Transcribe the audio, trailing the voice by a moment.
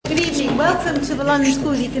Welcome to the London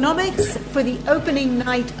School of Economics for the opening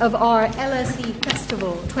night of our LSE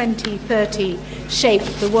Festival 2030 Shape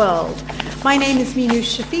the World. My name is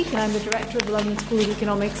Minouche Shafik and I'm the Director of the London School of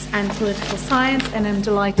Economics and Political Science, and I'm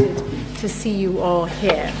delighted to see you all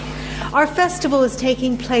here. Our festival is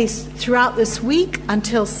taking place throughout this week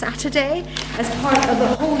until Saturday as part of the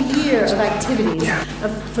whole year of activities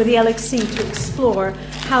for the LXC to explore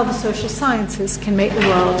how the social sciences can make the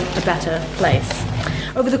world a better place.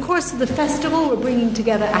 Over the course of the festival, we're bringing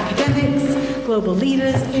together academics, global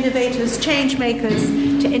leaders, innovators, change makers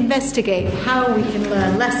to investigate how we can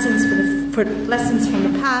learn lessons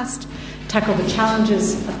from the past, tackle the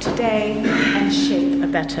challenges of today, and shape a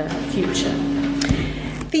better future.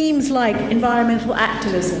 Themes like environmental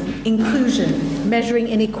activism, inclusion, measuring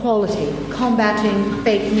inequality, combating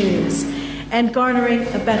fake news, and garnering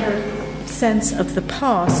a better sense of the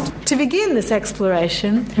past. To begin this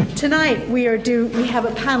exploration, tonight we have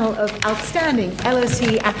a panel of outstanding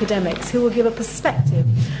LSE academics who will give a perspective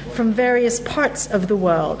from various parts of the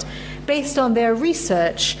world based on their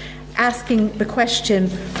research, asking the question,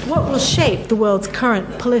 what will shape the world's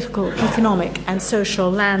current political, economic, and social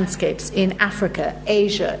landscapes in Africa,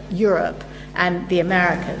 Asia, Europe, and the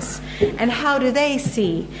Americas? And how do they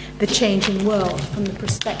see the changing world from the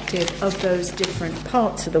perspective of those different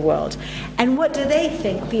parts of the world? And what do they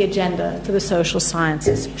think the agenda for the social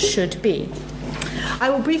sciences should be? I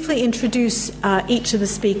will briefly introduce each of the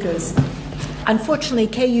speakers. Unfortunately,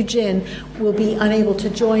 Kei Jin will be unable to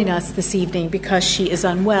join us this evening because she is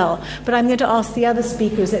unwell, but I'm going to ask the other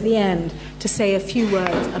speakers at the end to say a few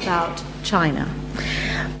words about China.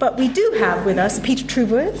 But we do have with us Peter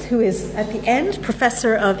Trubowitz, who is at the end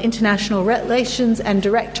Professor of International Relations and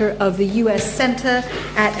Director of the U.S. Center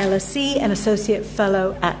at LSE and Associate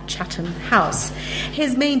Fellow at Chatham House.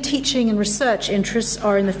 His main teaching and research interests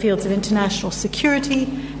are in the fields of international security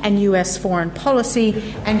and U.S. foreign policy,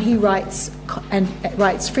 and he writes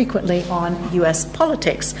frequently on U.S.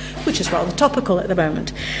 politics, which is rather topical at the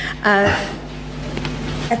moment.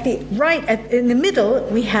 In the middle,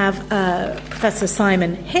 we have Professor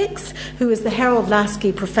Simon Hicks, who is the Harold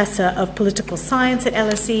Laski Professor of Political Science at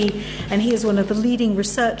LSE, and he is one of the leading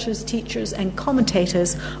researchers, teachers, and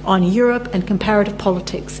commentators on Europe and comparative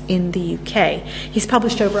politics in the UK. He's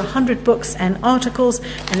published over 100 books and articles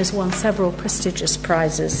and has won several prestigious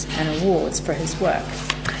prizes and awards for his work.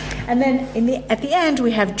 And then at the end,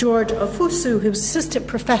 we have George Ofusu, who's Assistant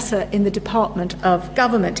Professor in the Department of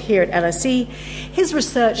Government here at LSE. His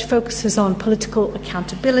research focuses on political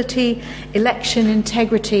accountability, election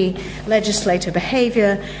integrity, legislative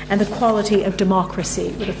behavior, and the quality of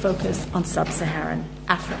democracy, with a focus on sub-Saharan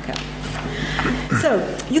Africa.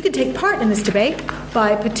 So you can take part in this debate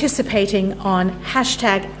by participating on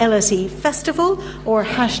hashtag LSE Festival or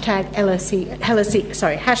hashtag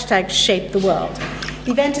hashtag Shape the World.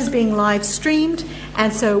 The event is being live streamed,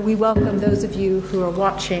 and so we welcome those of you who are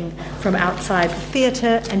watching from outside the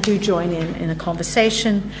theatre and do join in a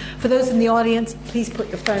conversation. For those in the audience, please put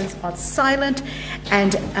your phones on silent,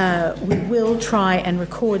 and we will try and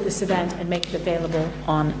record this event and make it available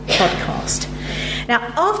on podcast. Now,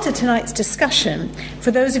 after tonight's discussion,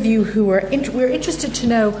 for those of you who we're interested to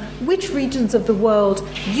know which regions of the world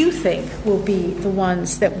you think will be the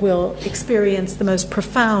ones that will experience the most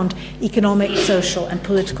profound economic, social, and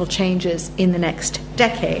political changes in the next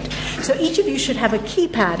decade. So each of you should have a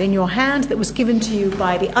keypad in your hand that was given to you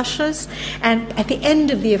by the ushers, and at the end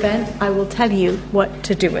of the event, I will tell you what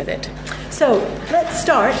to do with it. So let's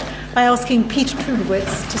start by asking Peter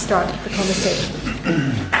Trubowitz to start the conversation.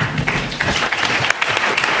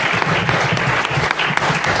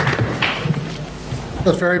 Well,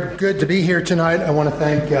 it's very good to be here tonight. I want to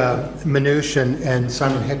thank Minouche and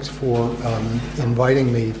Simon Hicks for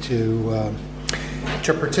inviting me to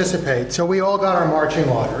participate. So we all got our marching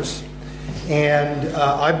orders, and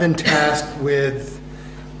I've been tasked with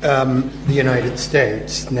the United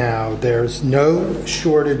States. Now, there's no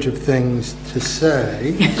shortage of things to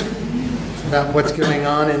say about what's going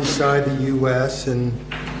on inside the U.S. and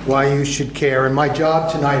why you should care. And my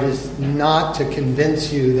job tonight is not to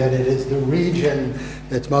convince you that it is the region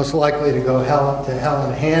that's most likely to go to hell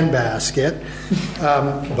in a handbasket,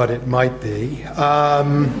 but it might be.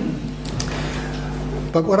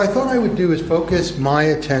 But what I thought I would do is focus my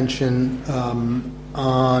attention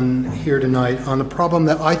on here tonight on the problem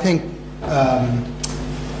that I think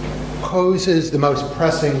poses the most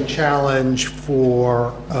pressing challenge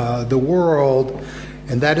for the world,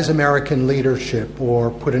 and that is American leadership, or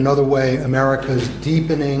put another way, America's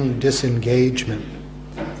deepening disengagement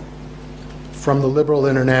from the liberal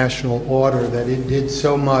international order that it did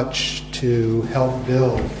so much to help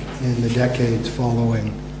build in the decades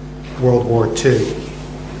following World War II.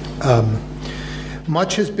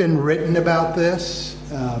 Much has been written about this.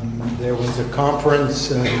 There was a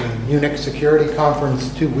conference, Munich Security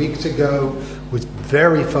Conference 2 weeks ago, was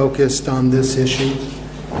very focused on this issue.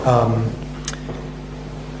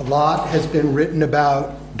 A lot has been written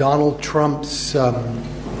about Donald Trump's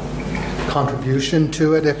contribution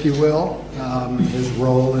to it, if you will, his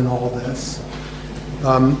role in all this.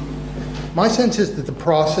 My sense is that the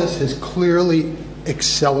process has clearly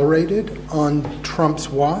accelerated on Trump's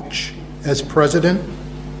watch as president,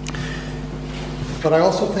 but I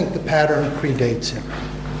also think the pattern predates him.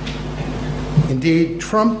 Indeed,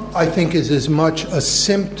 Trump, I think, is as much a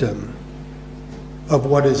symptom of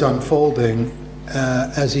what is unfolding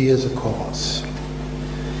as he is a cause.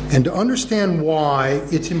 And to understand why,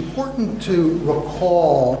 it's important to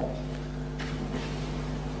recall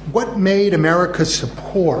what made America's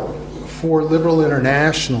support for liberal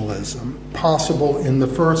internationalism possible in the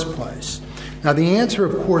first place. Now, the answer,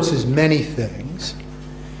 of course, is many things,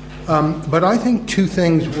 but I think two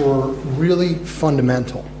things were really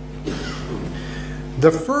fundamental.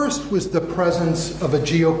 The first was the presence of a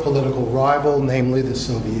geopolitical rival, namely the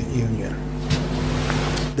Soviet Union,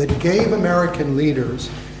 that gave American leaders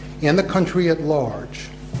and the country at large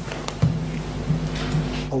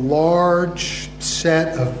a large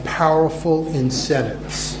set of powerful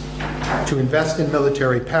incentives to invest in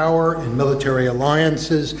military power and military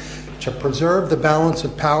alliances, to preserve the balance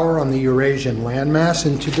of power on the Eurasian landmass,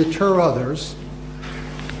 and to deter others,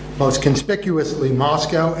 most conspicuously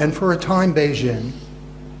Moscow and for a time Beijing,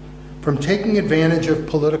 from taking advantage of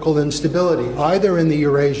political instability, either in the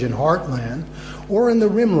Eurasian heartland or in the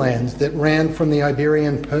rimlands that ran from the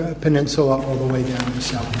Iberian Peninsula all the way down to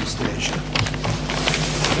Southeast Asia.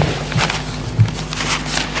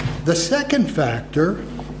 The second factor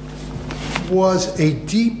was a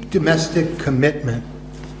deep domestic commitment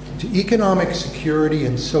to economic security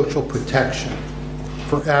and social protection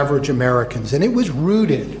for average Americans. And it was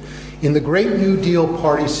rooted in the Great New Deal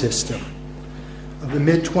party system of the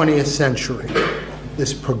mid-20th century,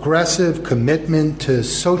 this progressive commitment to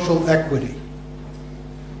social equity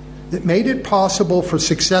that made it possible for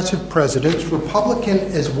successive presidents, Republican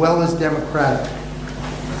as well as Democratic,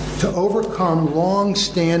 to overcome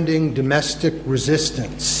long-standing domestic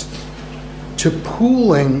resistance to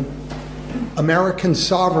pooling American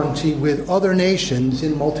sovereignty with other nations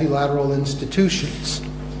in multilateral institutions.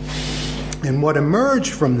 And what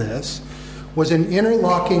emerged from this was an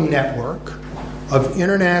interlocking network of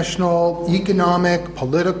international economic,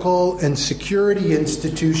 political, and security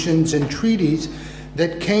institutions and treaties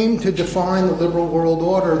that came to define the liberal world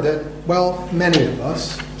order that, well, many of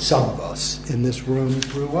us, some of us in this room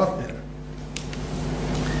grew up in.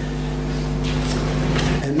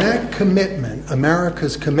 And that commitment,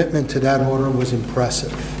 America's commitment to that order, was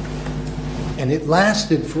impressive. And it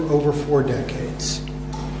lasted for over 4 decades.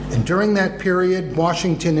 And during that period,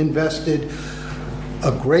 Washington invested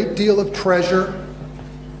a great deal of treasure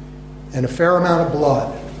and a fair amount of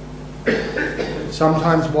blood,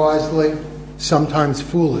 sometimes wisely, sometimes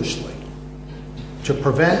foolishly, to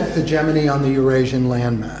prevent hegemony on the Eurasian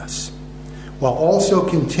landmass, while also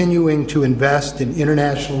continuing to invest in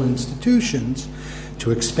international institutions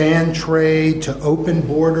to expand trade, to open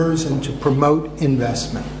borders, and to promote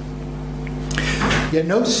investment. Yet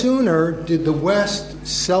no sooner did the West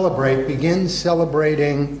begin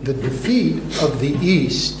celebrating the defeat of the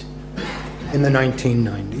East in the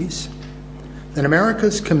 1990s, than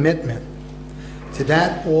America's commitment to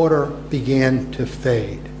that order began to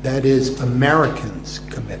fade. That is, Americans'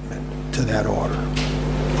 commitment to that order.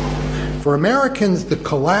 For Americans, the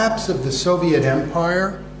collapse of the Soviet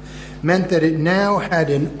Empire meant that it now had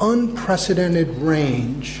an unprecedented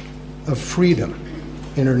range of freedom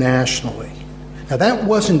internationally. Now, that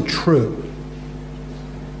wasn't true,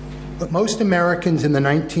 but most Americans in the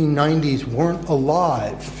 1990s weren't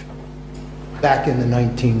alive back in the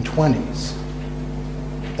 1920s.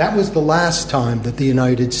 That was the last time that the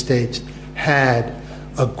United States had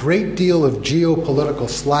a great deal of geopolitical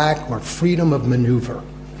slack or freedom of maneuver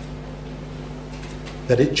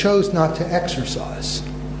that it chose not to exercise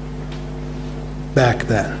back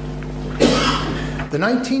then. The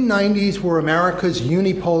 1990s were America's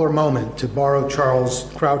unipolar moment, to borrow Charles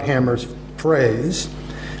Krauthammer's phrase.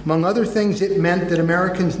 Among other things, it meant that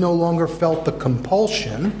Americans no longer felt the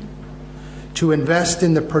compulsion to invest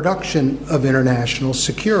in the production of international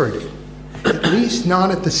security, at least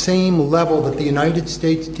not at the same level that the United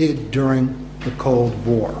States did during the Cold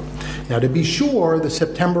War. Now, to be sure, the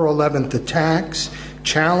September 11th attacks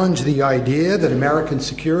challenged the idea that American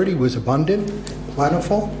security was abundant,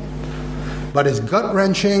 plentiful, but as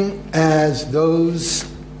gut-wrenching as those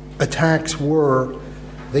attacks were,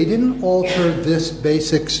 they didn't alter this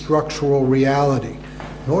basic structural reality,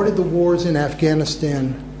 nor did the wars in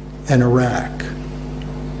Afghanistan and Iraq.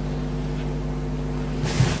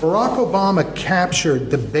 Barack Obama captured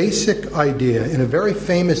the basic idea in a very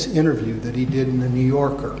famous interview that he did in the New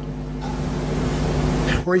Yorker,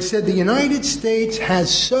 where he said the United States has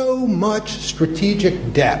so much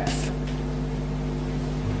strategic depth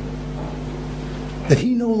that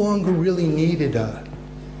he no longer really needed a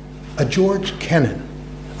George Kennan,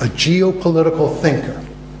 a geopolitical thinker,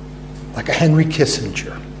 like a Henry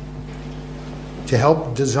Kissinger, to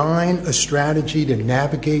help design a strategy to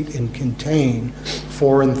navigate and contain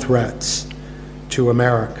foreign threats to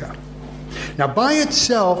America. Now, by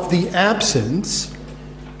itself, the absence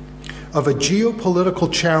of a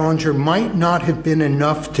geopolitical challenger might not have been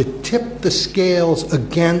enough to tip the scales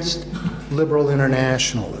against liberal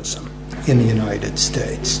internationalism in the United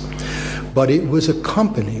States, but it was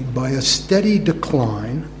accompanied by a steady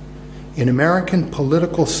decline in American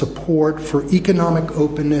political support for economic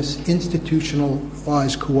openness,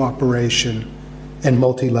 institutionalized cooperation, and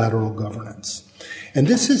multilateral governance. And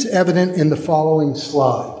this is evident in the following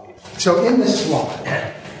slide. So in this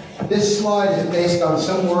slide is based on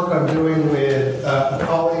some work I'm doing with a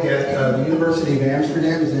colleague at the University of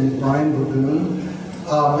Amsterdam. His name is Brian Burgoon.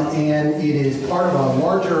 And it is part of a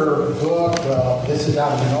larger book. This is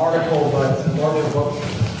out of an article, but a larger book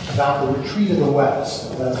about the retreat of the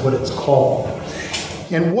West. That's what it's called.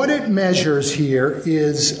 And what it measures here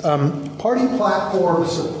is party platform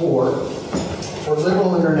support for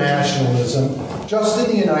liberal internationalism just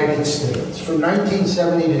in the United States from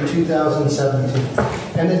 1970 to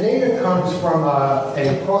 2017. And the data comes from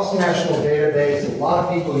a cross-national database that a lot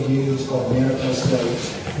of people use called Manifesto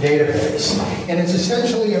Database. And it's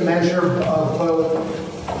essentially a measure of both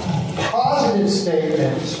positive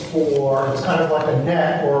statements for, it's kind of like a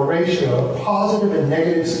net or a ratio of positive and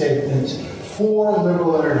negative statements for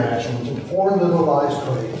liberal internationalism, for liberalized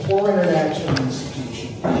trade, for international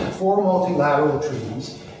institutions, for multilateral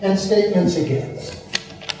treaties, and statements against.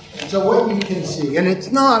 So what you can see, and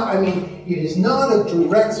it's not, it is not a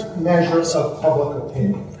direct measure of public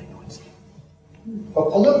opinion. But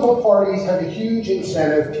political parties have a huge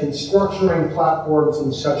incentive in structuring platforms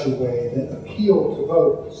in such a way that appeal to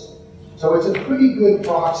voters. So it's a pretty good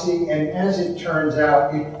proxy, and as it turns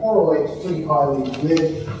out, it correlates pretty highly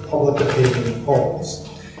with public opinion polls.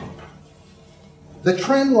 The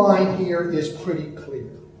trend line here is pretty clear.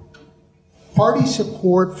 Party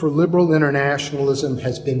support for liberal internationalism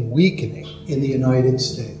has been weakening in the United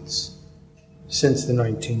States since the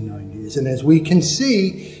 1990s. And as we can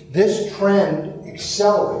see, this trend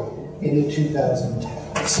accelerated in the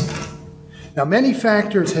 2010s. Now, many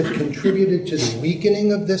factors have contributed to the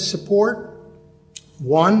weakening of this support.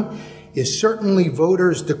 One is certainly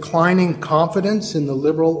voters' declining confidence in the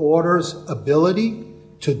liberal order's ability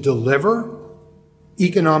to deliver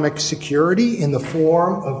economic security in the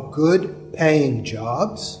form of good paying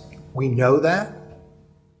jobs. We know that.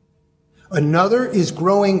 Another is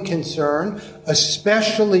growing concern,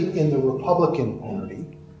 especially in the Republican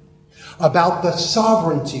Party, about the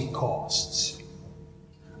sovereignty costs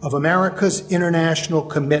of America's international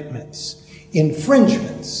commitments,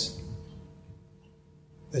 infringements,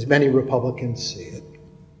 as many Republicans see it,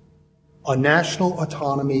 on national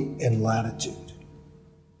autonomy and latitude.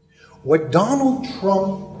 What Donald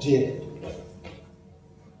Trump did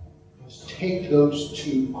was take those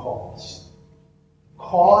two costs,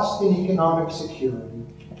 cost in economic security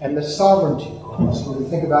and the sovereignty cost, or to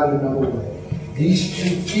think about it another way, these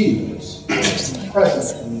two views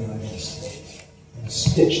present in the United States, and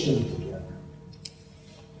stitched them together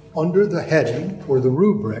under the heading or the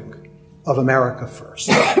rubric of America First.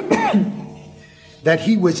 That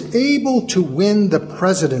he was able to win the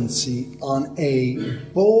presidency on a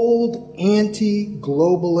bold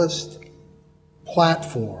anti-globalist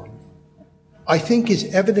platform, I think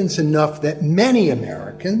is evidence enough that many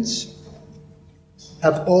Americans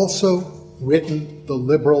have also written the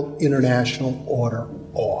liberal international order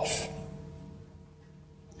off.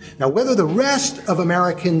 Now, whether the rest of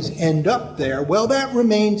Americans end up there, well, that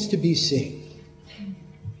remains to be seen.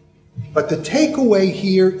 But the takeaway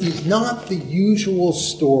here is not the usual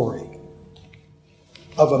story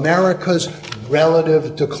of America's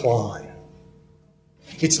relative decline.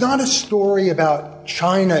 It's not a story about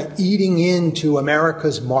China eating into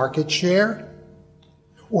America's market share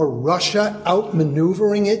or Russia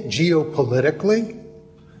outmaneuvering it geopolitically.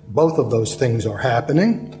 Both of those things are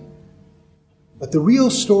happening. But the real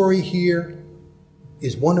story here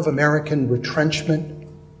is one of American retrenchment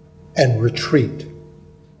and retreat.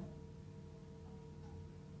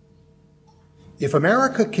 If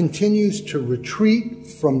America continues to retreat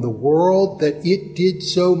from the world that it did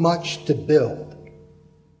so much to build,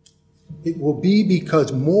 it will be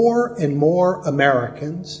because more and more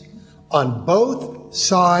Americans on both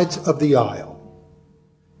sides of the aisle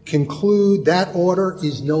conclude that order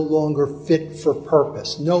is no longer fit for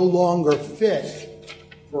purpose, no longer fit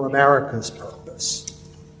for America's purpose.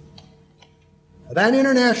 That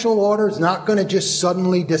international order is not going to just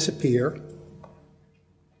suddenly disappear,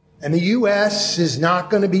 and the U.S. is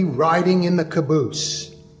not going to be riding in the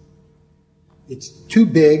caboose. It's too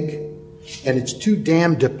big, and it's too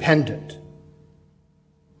damn dependent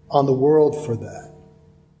on the world for that.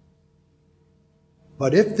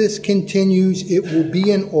 But if this continues, it will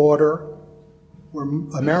be an order where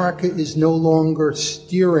America is no longer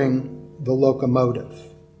steering the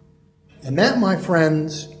locomotive. And that, my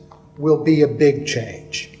friends, will be a big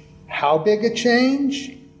change. How big a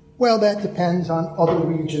change? Well, that depends on other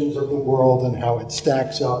regions of the world and how it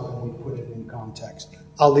stacks up, and we put it in context.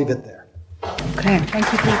 I'll leave it there. Okay,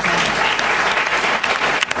 thank you, Peter.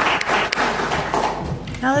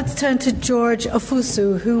 Now let's turn to George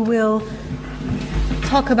Ofusu, who will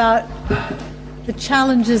talk about the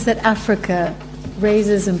challenges that Africa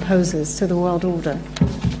raises and poses to the world order.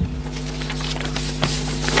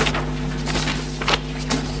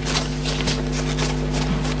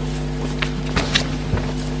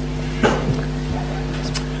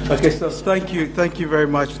 Okay, so thank you very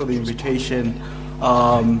much for the invitation.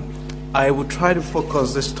 I will try to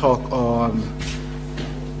focus this talk on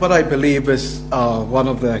what I believe is one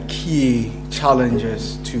of the key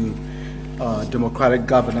challenges to democratic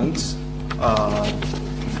governance in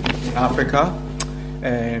Africa,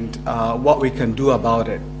 and what we can do about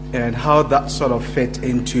it, and how that sort of fit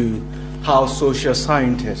into how social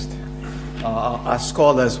scientists, as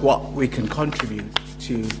scholars, what we can contribute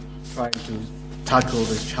to trying to tackle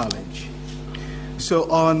this challenge. So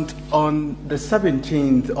on the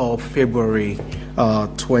 17th of February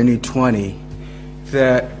 2020,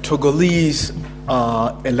 the Togolese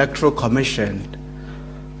Electoral Commission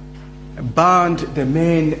banned the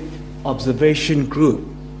main observation group,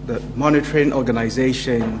 the monitoring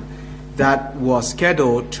organization that was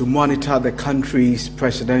scheduled to monitor the country's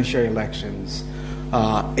presidential elections.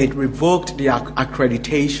 It revoked the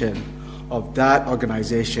accreditation of that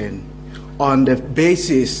organization on the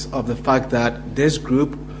basis of the fact that this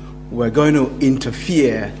group were going to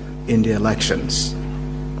interfere in the elections.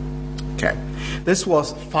 Okay. This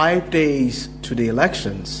was 5 days to the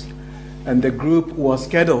elections, and the group was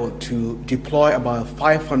scheduled to deploy about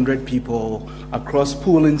 500 people across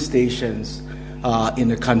polling stations in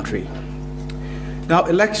the country. Now,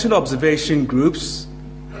 election observation groups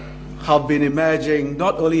have been emerging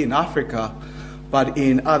not only in Africa, but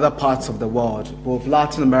in other parts of the world, both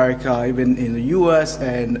Latin America, even in the US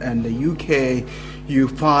and the UK. You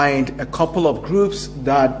find a couple of groups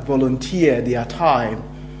that volunteer their time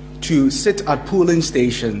to sit at polling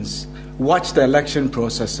stations, watch the election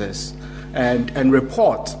processes, and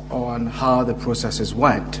report on how the processes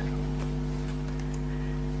went.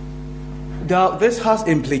 Now, this has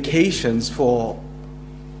implications for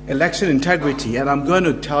election integrity, and I'm going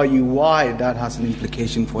to tell you why that has an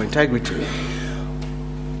implication for integrity.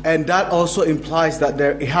 And that also implies that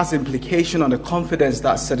it has implication on the confidence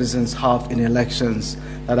that citizens have in elections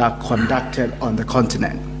that are conducted on the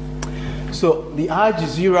continent. So the Al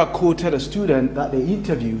Jazeera quoted a student that they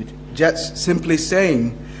interviewed just simply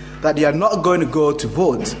saying that they are not going to go to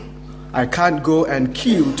vote. I can't go and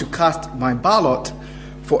queue to cast my ballot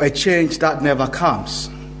for a change that never comes.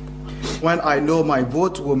 When I know my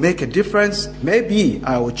vote will make a difference, maybe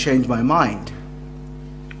I will change my mind.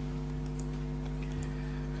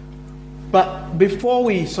 But before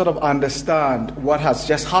we sort of understand what has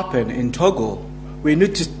just happened in Togo, we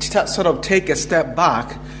need to sort of take a step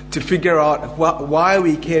back to figure out why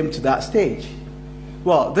we came to that stage.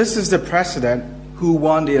 Well, this is the president who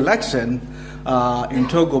won the election in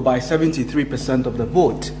Togo by 73% of the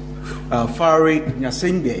vote, Faure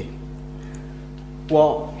Gnassingbé.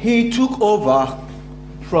 Well, he took over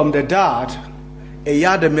from the dad,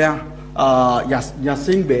 Eyadema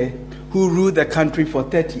Gnassingbé, who ruled the country for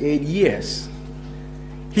 38 years.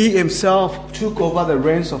 He himself took over the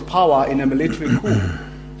reins of power in a military coup.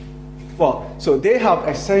 Well, so they have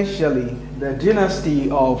essentially, the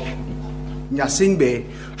dynasty of Gnassingbé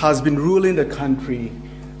has been ruling the country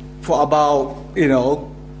for about,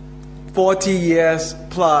 40 years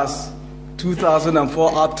plus,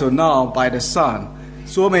 2004 up to now by the son.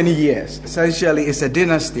 So many years. Essentially, it's a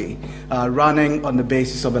dynasty running on the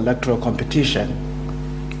basis of electoral competition.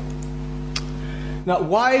 Now,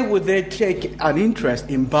 why would they take an interest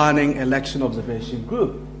in banning election observation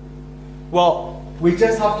group? Well, we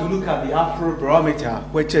just have to look at the Afrobarometer,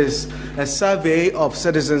 which is a survey of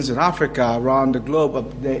citizens in Africa around the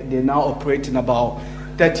globe. They now operate in about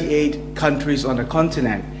 38 countries on the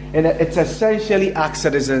continent. And it's essentially asked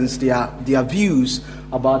citizens their views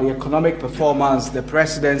about the economic performance, the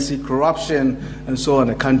presidency, corruption, and so on in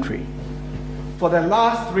the country. For the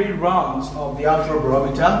last 3 rounds of the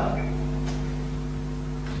Afrobarometer,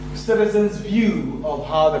 citizens' view of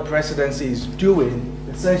how the presidency is doing,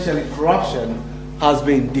 essentially corruption, has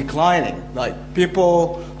been declining. Like,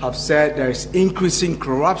 people have said there is increasing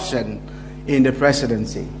corruption in the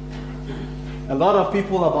presidency. A lot of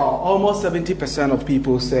people, about almost 70% of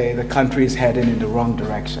people, say the country is heading in the wrong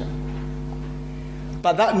direction.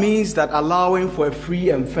 But that means that allowing for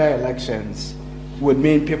free and fair elections would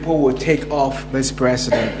mean people will take off this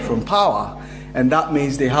president from power. And that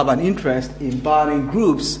means they have an interest in banning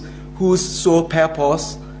groups whose sole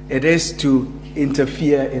purpose it is to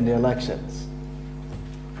interfere in the elections.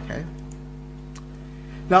 Okay.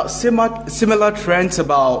 Now, similar trends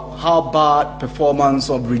about how bad performance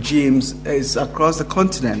of regimes is across the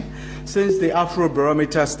continent. Since the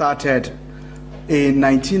Afrobarometer started in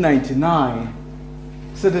 1999,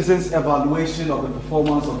 citizens' evaluation of the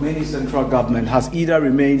performance of many central government has either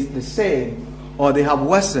remained the same or they have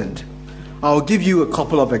worsened. I'll give you a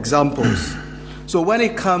couple of examples. So when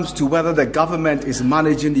it comes to whether the government is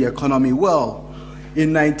managing the economy well,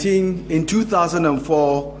 in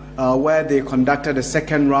 2004, where they conducted the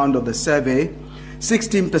second round of the survey,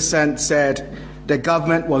 16% said the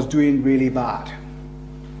government was doing really bad.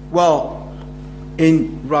 Well,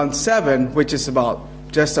 in round 7, which is about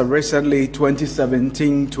just recently,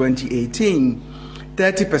 2017, 2018,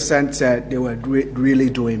 30% said they were really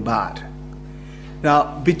doing bad.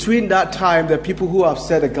 Now, between that time, the people who have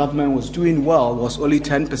said the government was doing well was only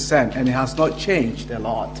 10%, and it has not changed a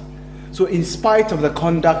lot. So in spite of the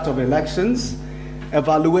conduct of elections,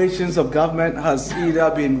 evaluations of government has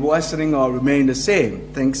either been worsening or remained the same.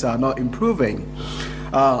 Things are not improving.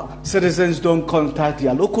 Citizens don't contact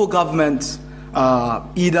their local governments,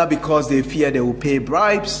 either because they fear they will pay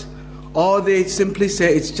bribes, or they simply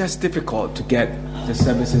say it's just difficult to get the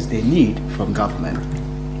services they need from government.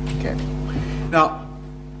 Okay. Now,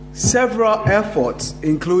 several efforts,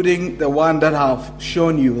 including the one that I've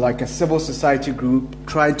shown you, like a civil society group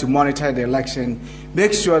trying to monitor the election,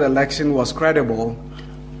 make sure the election was credible,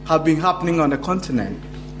 have been happening on the continent.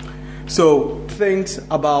 So things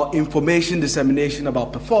about information dissemination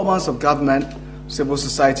about performance of government, civil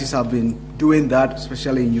societies have been doing that,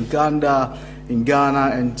 especially in Uganda, in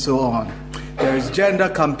Ghana, and so on. There is gender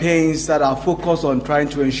campaigns that are focused on trying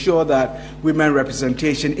to ensure that women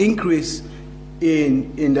representation increase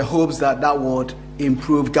in the hopes that that would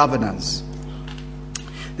improve governance.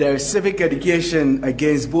 There is civic education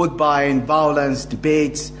against vote buying, violence,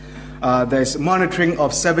 debates. There's monitoring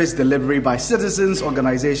of service delivery by citizens,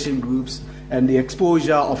 organization groups, and the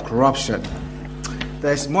exposure of corruption.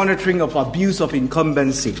 There's monitoring of abuse of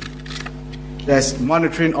incumbency. There's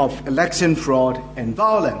monitoring of election fraud and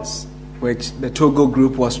violence, which the Togo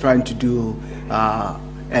group was trying to do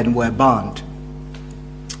and were banned.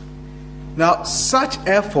 Now, such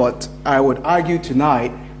effort, I would argue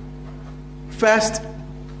tonight, first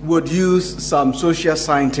would use some social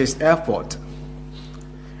scientist effort.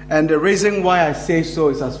 And the reason why I say so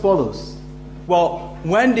is as follows. Well,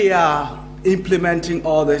 when they are implementing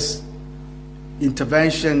all these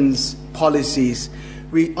interventions, policies,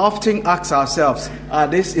 we often ask ourselves, are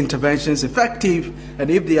these interventions effective? And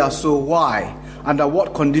if they are so, why? Under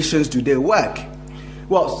what conditions do they work?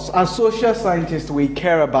 Well, as social scientists, we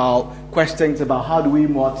care about questions about how do we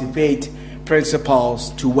motivate principals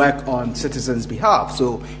to work on citizens' behalf.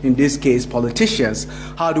 So in this case, politicians,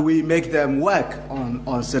 how do we make them work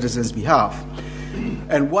on citizens' behalf?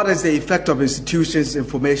 And what is the effect of institutions,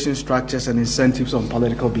 information structures, and incentives on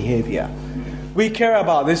political behavior? We care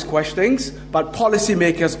about these questions, but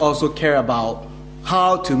policymakers also care about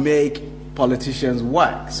how to make politicians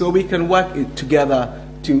work. So we can work together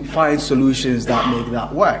to find solutions that make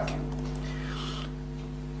that work.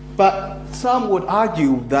 But some would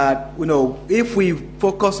argue that, if we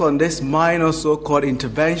focus on this minor so-called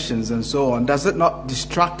interventions and so on, does it not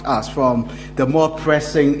distract us from the more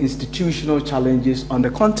pressing institutional challenges on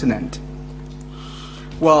the continent?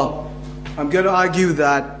 Well, I'm going to argue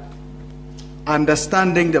that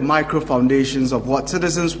understanding the micro foundations of what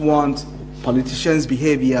citizens want, politicians'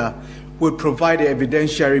 behavior, would provide an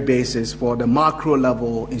evidentiary basis for the macro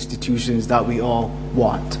level institutions that we all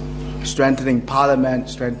want. Strengthening parliament,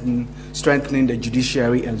 strengthening the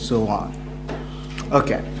judiciary, and so on.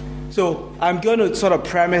 Okay, so I'm going to sort of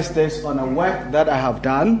premise this on a work that I have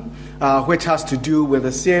done which has to do with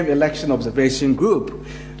the same election observation group,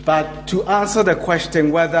 but to answer the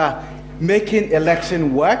question whether making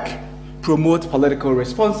election work promotes political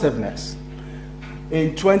responsiveness.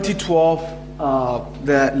 In 2012,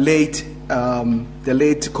 the late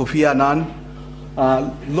Kofi Annan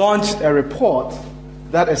launched a report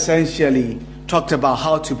that essentially talked about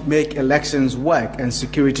how to make elections work and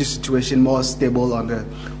security situation more stable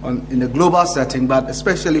in the global setting, but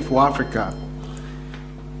especially for Africa.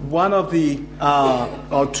 One of the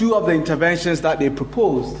or two of the interventions that they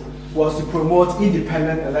proposed was to promote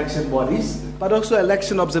independent election bodies, but also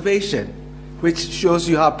election observation, which shows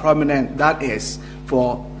you how prominent that is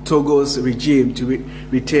for Togo's regime to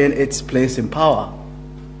retain its place in power.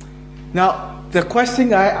 Now, the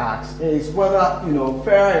question I ask is whether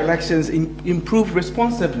fair elections improve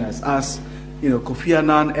responsiveness, as Kofi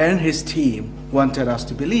Annan and his team wanted us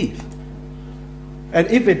to believe. And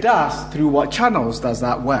if it does, through what channels does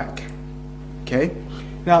that work? Okay.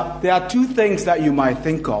 Now, there are two things that you might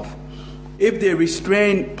think of. If they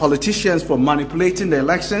restrain politicians from manipulating the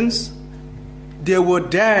elections, they would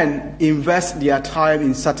then invest their time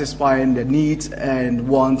in satisfying the needs and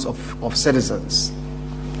wants of citizens.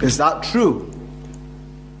 Is that true?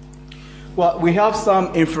 Well, we have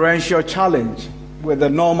some inferential challenge with the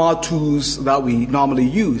normal tools that we normally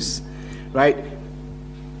use, right?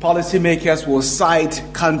 Policymakers will cite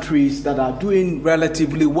countries that are doing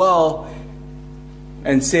relatively well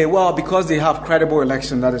and say, well, because they have credible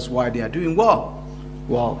election, that is why they are doing well.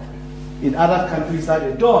 Well, in other countries that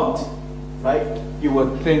they don't, right, you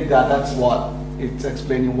would think that that's what it's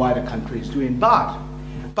explaining why the country is doing bad.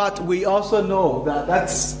 But we also know that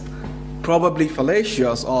that's probably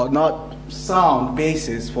fallacious or not sound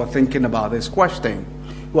basis for thinking about this question.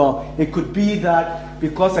 Well, it could be that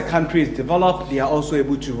because a country is developed, they are also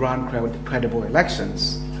able to run credible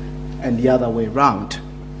elections, and the other way around.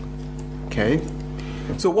 Okay?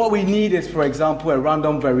 So what we need is, for example, a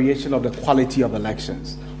random variation of the quality of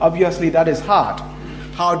elections. Obviously, that is hard.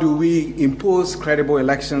 How do we impose credible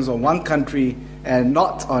elections on one country and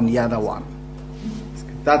not on the other one?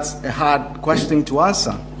 That's a hard question to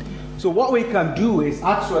answer. So what we can do is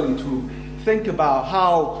actually to think about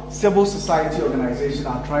how civil society organizations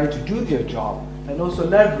are trying to do their job and also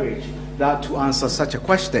leverage that to answer such a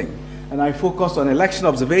question. And I focus on election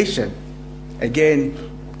observation. Again,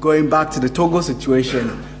 going back to the Togo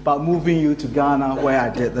situation, but moving you to Ghana where I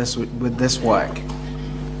did this with this work,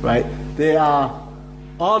 right? They are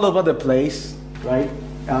all over the place, right?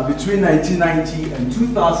 Between 1990 and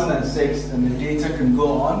 2006, and the data can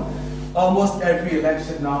go on, almost every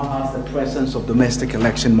election now has the presence of domestic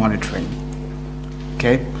election monitoring.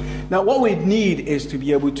 Okay? Now, what we need is to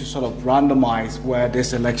be able to sort of randomize where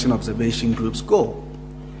these election observation groups go.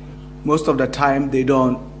 Most of the time, they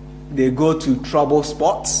go to trouble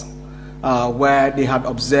spots where they had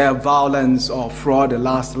observed violence or fraud in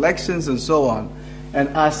last elections and so on. And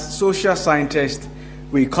as social scientists,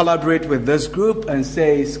 we collaborate with this group and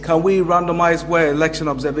says, can we randomize where election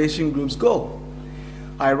observation groups go?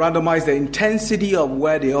 I randomize the intensity of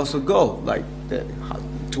where they also go, like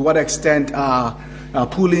to what extent are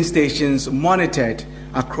polling stations monitored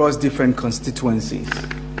across different constituencies.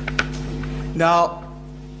 Now,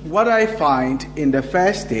 what I find in the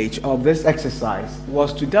first stage of this exercise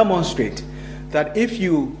was to demonstrate that if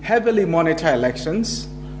you heavily monitor elections,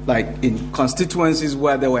 like in constituencies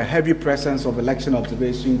where there were heavy presence of election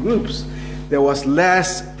observation groups, there was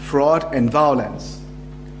less fraud and violence.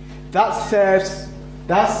 That serves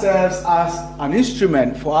as an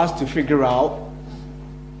instrument for us to figure out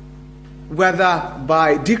whether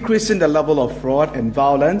by decreasing the level of fraud and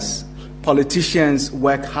violence, politicians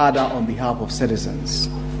work harder on behalf of citizens.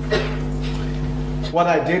 What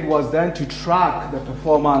I did was then to track the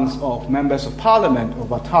performance of members of parliament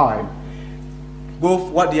over time,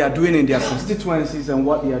 both what they are doing in their constituencies and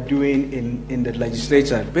what they are doing in the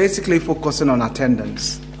legislature, basically focusing on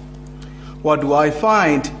attendance. What do I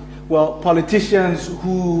find? Well, politicians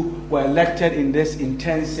who were elected in this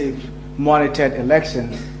intensive monitored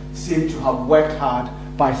elections seem to have worked hard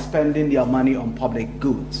by spending their money on public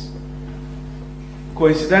goods.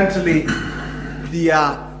 Coincidentally,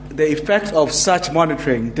 the effect of such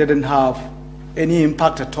monitoring didn't have any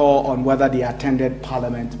impact at all on whether they attended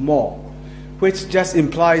parliament more, which just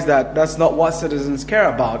implies that that's not what citizens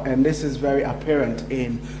care about, and this is very apparent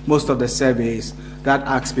in most of the surveys that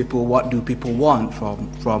ask people what do people want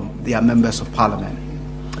from their members of parliament.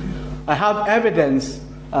 I have evidence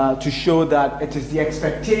to show that it is the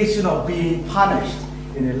expectation of being punished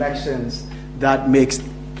in elections that makes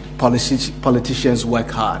politicians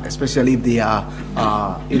work hard, especially if they are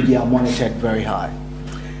monitored very high.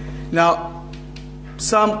 Now,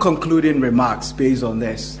 some concluding remarks based on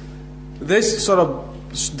this. This sort of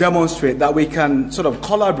demonstrate that we can sort of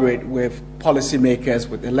collaborate with policymakers,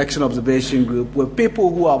 with election observation group, with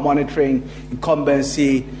people who are monitoring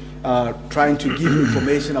incumbency, trying to give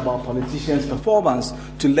information about politicians' performance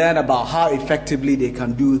to learn about how effectively they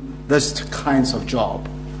can do this kinds of job.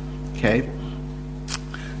 Okay,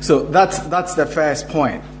 so that's the first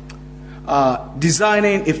point.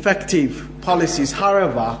 Designing effective policies,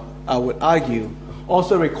 however, I would argue,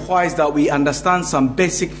 also requires that we understand some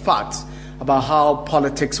basic facts about how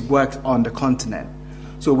politics works on the continent.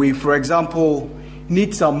 So we, for example,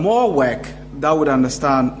 need some more work that would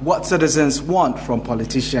understand what citizens want from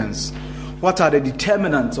politicians, what are the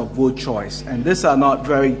determinants of vote choice, and these are not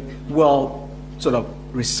very well sort of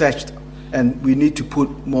researched, and we need to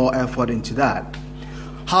put more effort into that.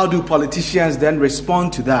 How do politicians then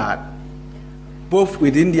respond to that, both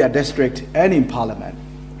within their district and in parliament?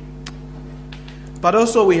 But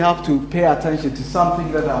also we have to pay attention to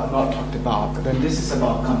something that I've not talked about, and this is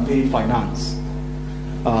about campaign finance.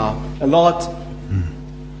 A lot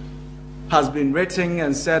has been written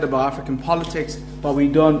and said about African politics, but we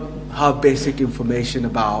don't have basic information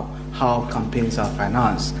about how campaigns are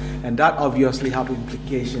financed. And that obviously have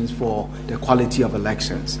implications for the quality of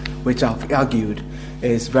elections, which I've argued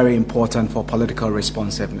is very important for political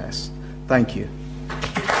responsiveness. Thank you.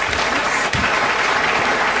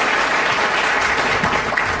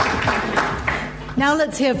 Now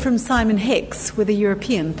let's hear from Simon Hicks with a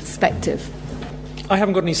European perspective. I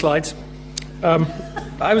haven't got any slides.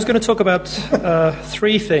 I was going to talk about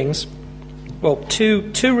three things. Well,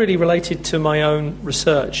 two really related to my own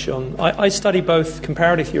research. I study both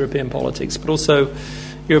comparative European politics, but also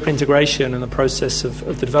European integration and the process of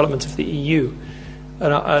the development of the EU.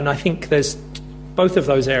 And I think there's both of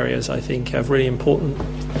those areas, I think, have really important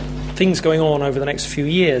things going on over the next few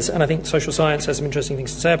years. And I think social science has some interesting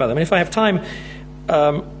things to say about them. And if I have time,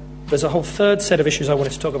 there's a whole third set of issues I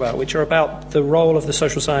wanted to talk about, which are about the role of the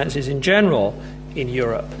social sciences in general in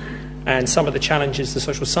Europe and some of the challenges the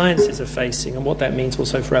social sciences are facing and what that means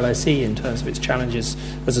also for LSE in terms of its challenges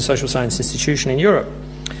as a social science institution in Europe.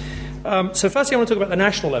 So firstly, I want to talk about the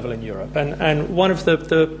national level in Europe. And one of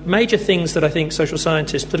the major things that I think social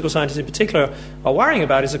scientists, political scientists in particular, are worrying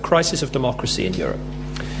about is a crisis of democracy in Europe.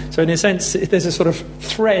 So in a sense, there's a sort of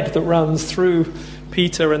thread that runs through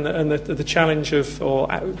Peter and the challenge of or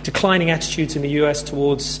declining attitudes in the US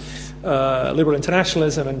towards liberal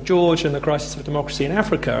internationalism, and George and the crisis of democracy in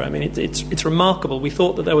Africa. I mean, it's remarkable. We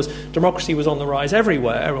thought that democracy was on the rise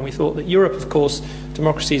everywhere, and we thought that Europe, of course,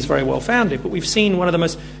 democracy is very well founded. But we've seen one of the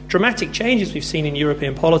most dramatic changes we've seen in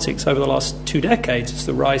European politics over the last 2 decades is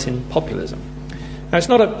the rise in populism. Now, it's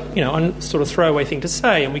not a sort of throwaway thing to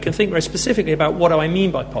say, and we can think very specifically about what do I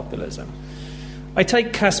mean by populism. I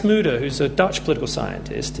take Cas Mudde, who's a Dutch political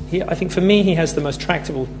scientist. I think for me he has the most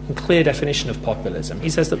tractable and clear definition of populism. He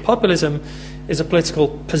says that populism is a political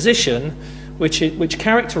position which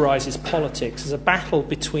characterizes politics as a battle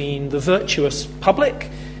between the virtuous public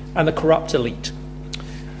and the corrupt elite.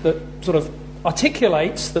 That sort of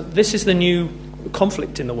articulates that this is the new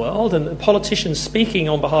conflict in the world, and the politicians speaking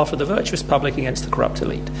on behalf of the virtuous public against the corrupt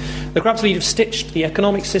elite. The corrupt elite have stitched the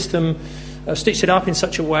economic system, stitched it up in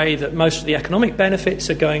such a way that most of the economic benefits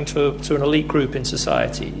are going to an elite group in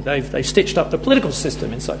society. They've stitched up the political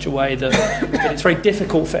system in such a way that it's very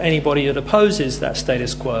difficult for anybody that opposes that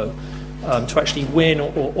status quo to actually win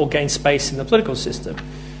or gain space in the political system.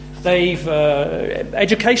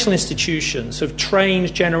 Educational institutions have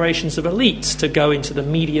trained generations of elites to go into the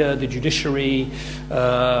media, the judiciary,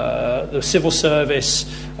 the civil service,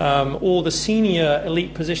 all the senior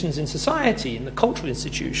elite positions in society, in the cultural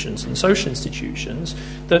institutions and social institutions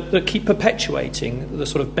that keep perpetuating the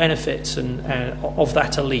sort of benefits of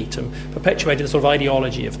that elite and perpetuating the sort of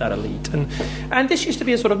ideology of that elite. And this used to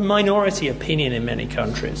be a sort of minority opinion in many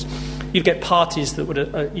countries. You'd get parties that would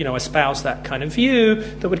espouse that kind of view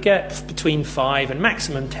that would get between 5 and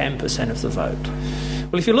maximum 10% of the vote.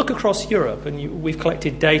 Well, if you look across Europe, and we've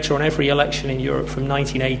collected data on every election in Europe from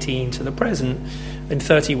 1918 to the present in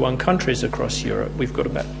 31 countries across Europe. We've got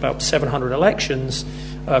about 700 elections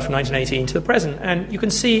from 1918 to the present. And you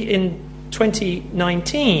can see in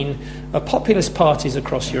 2019, populist parties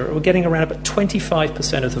across Europe were getting around about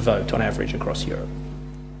 25% of the vote on average across Europe,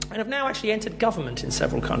 and have now actually entered government in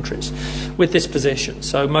several countries with this position.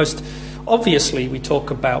 So most obviously we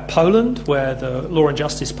talk about Poland, where the Law and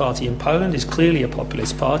Justice Party in Poland is clearly a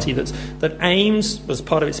populist party that aims, as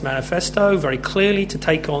part of its manifesto, very clearly to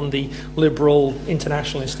take on the liberal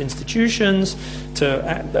internationalist institutions,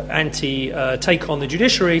 to take on the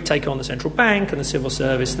judiciary, take on the central bank and the civil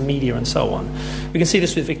service, the media and so on. We can see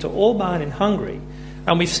this with Viktor Orban in Hungary.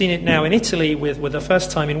 And we've seen it now in Italy with the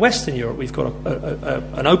first time in Western Europe we've got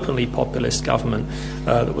an openly populist government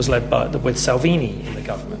that was led with Salvini in the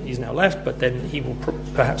government. He's now left, but then he will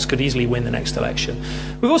perhaps could easily win the next election.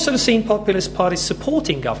 We've also seen populist parties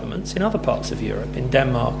supporting governments in other parts of Europe, in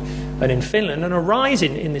Denmark and in Finland, and a rise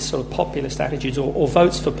in this sort of populist attitudes or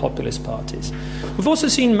votes for populist parties. We've also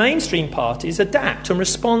seen mainstream parties adapt and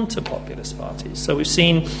respond to populist parties. So we've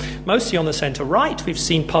seen, mostly on the centre-right, we've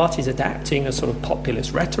seen parties adapting a sort of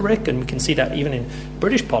populist rhetoric, and we can see that even in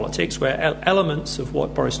British politics, where elements of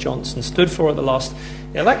what Boris Johnson stood for at the last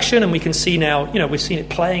election, and we can see now, we've seen it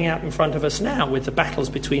playing out in front of us now with the battles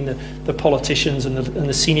between the politicians and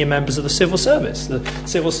the senior members of the civil service. The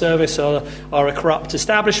civil service are a corrupt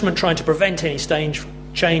establishment trying to prevent any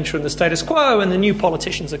change from the status quo, and the new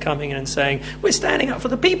politicians are coming in and saying, we're standing up for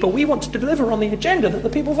the people, we want to deliver on the agenda that the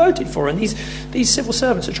people voted for, and these civil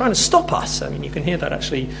servants are trying to stop us. I mean, you can hear that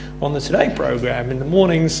actually on the Today programme in the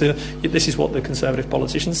mornings. This is what the Conservative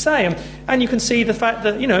politicians say, and you can see the fact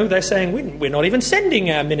that they're saying we're not even sending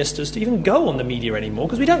our ministers to even go on the media anymore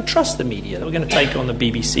because we don't trust the media. We're going to take on the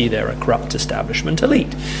BBC, they're a corrupt establishment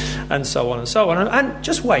elite, and so on and so on. And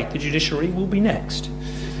just wait, the judiciary will be next.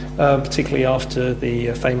 Particularly after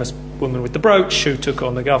the famous woman with the brooch who took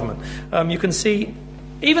on the government. You can see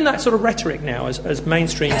even that sort of rhetoric now as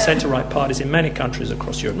mainstream centre-right parties in many countries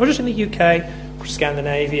across Europe, not just in the UK,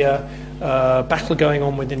 Scandinavia, battle going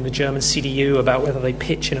on within the German CDU about whether they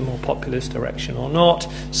pitch in a more populist direction or not.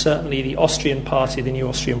 Certainly the Austrian party, the new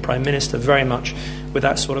Austrian Prime Minister, very much with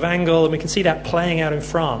that sort of angle. And we can see that playing out in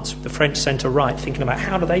France, with the French centre-right thinking about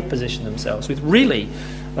how do they position themselves, with really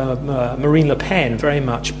Marine Le Pen very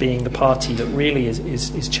much being the party that really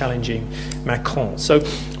is challenging Macron. So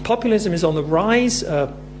populism is on the rise.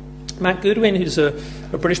 Matt Goodwin, who's a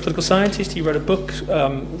British political scientist, he wrote a book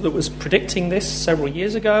that was predicting this several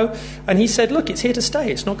years ago, and he said, look, it's here to stay,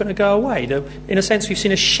 it's not going to go away. In a sense, we've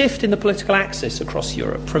seen a shift in the political axis across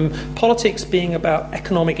Europe, from politics being about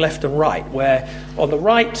economic left and right, where on the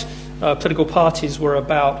right, political parties were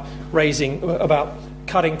about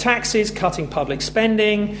cutting taxes, cutting public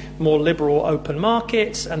spending, more liberal open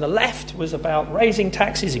markets, and the left was about raising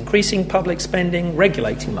taxes, increasing public spending,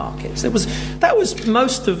 regulating markets. That was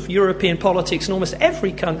most of European politics in almost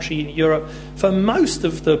every country in Europe for most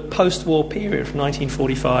of the post-war period from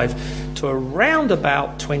 1945 to around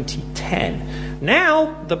about 2010.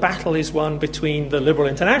 Now the battle is won between the liberal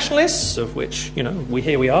internationalists, of which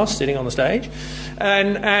here we are sitting on the stage,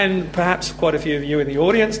 and perhaps quite a few of you in the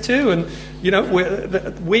audience too, and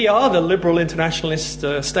we are the liberal internationalist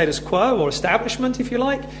status quo or establishment, if you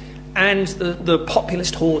like, and the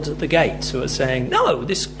populist hordes at the gates who are saying, no,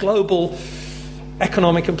 this global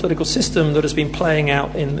economic and political system that has been playing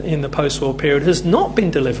out in the post-war period has not been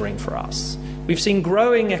delivering for us. We've seen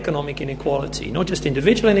growing economic inequality, not just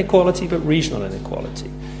individual inequality, but regional inequality.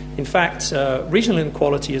 In fact, regional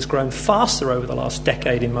inequality has grown faster over the last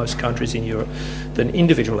decade in most countries in Europe than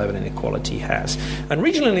individual level inequality has. And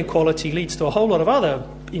regional inequality leads to a whole lot of other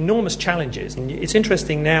enormous challenges. And it's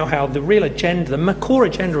interesting now how the real agenda, the core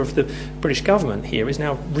agenda of the British government here is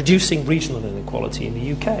now reducing regional inequality in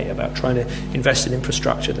the UK, about trying to invest in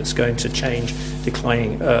infrastructure that's going to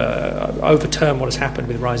overturn what has happened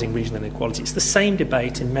with rising regional inequality. It's the same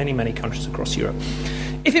debate in many, many countries across Europe.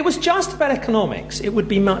 If it was just about economics, it would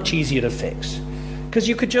be much easier to fix. Because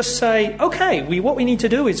you could just say, okay, what we need to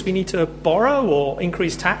do is we need to borrow or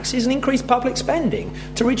increase taxes and increase public spending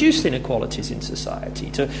to reduce inequalities in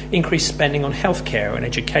society, to increase spending on healthcare and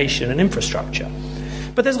education and infrastructure.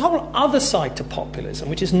 But there's a whole other side to populism,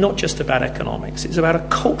 which is not just about economics. It's about a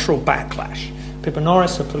cultural backlash. Pippa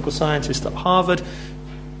Norris, a political scientist at Harvard,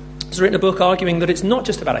 has written a book arguing that it's not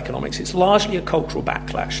just about economics, it's largely a cultural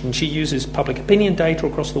backlash. And she uses public opinion data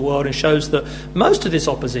across the world and shows that most of this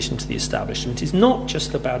opposition to the establishment is not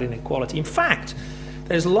just about inequality. In fact,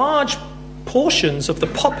 there's large portions of the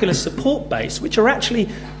populist support base which are actually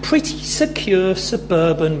pretty secure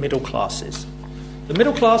suburban middle classes. The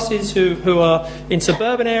middle classes who are in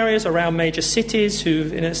suburban areas around major cities, who,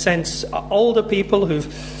 in a sense, are older people who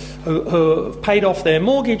have paid off their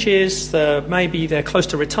mortgages, maybe they're close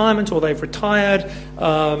to retirement or they've retired,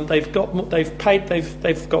 they've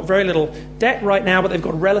got very little debt right now, but they've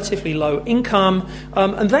got relatively low income,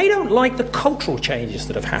 and they don't like the cultural changes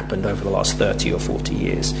that have happened over the last 30 or 40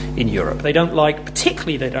 years in Europe. They don't like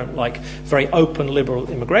very open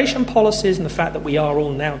liberal immigration policies and the fact that we are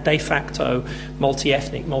all now de facto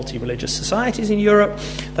multi-ethnic, multi-religious societies in Europe.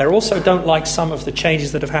 They also don't like some of the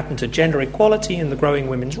changes that have happened to gender equality and the growing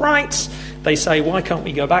women's rights. rights. They say, why can't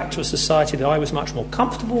we go back to a society that I was much more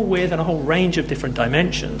comfortable with, and a whole range of different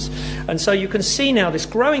dimensions. And so you can see now this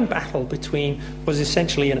growing battle between what is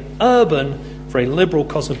essentially an urban, very liberal,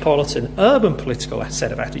 cosmopolitan, urban political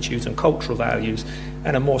set of attitudes and cultural values,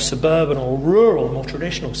 and a more suburban or rural, more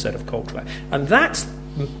traditional set of cultural values. And that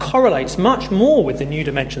correlates much more with the new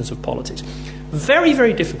dimensions of politics. Very,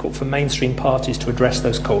 very difficult for mainstream parties to address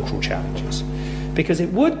those cultural challenges, because it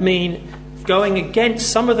would mean going against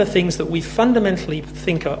some of the things that we fundamentally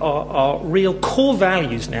think are real core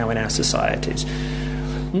values now in our societies.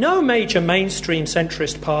 No major mainstream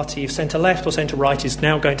centrist party, centre-left or centre-right, is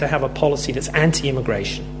now going to have a policy that's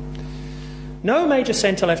anti-immigration. No major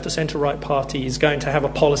centre-left or centre-right party is going to have a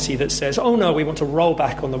policy that says, oh no, we want to roll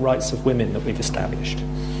back on the rights of women that we've established.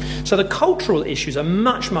 So the cultural issues are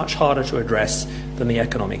much, much harder to address than the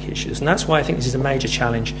economic issues. And that's why I think this is a major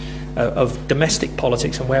challenge of domestic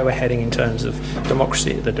politics and where we're heading in terms of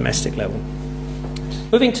democracy at the domestic level.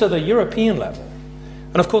 Moving to the European level.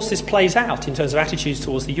 And of course this plays out in terms of attitudes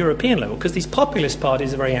towards the European level, because these populist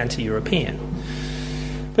parties are very anti-European.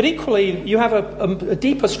 But equally, you have a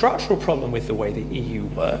deeper structural problem with the way the EU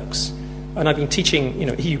works. And I've been teaching,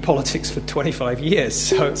 EU politics for 25 years,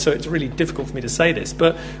 so it's really difficult for me to say this.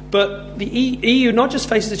 But the EU not just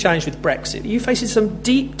faces a challenge with Brexit, the EU faces some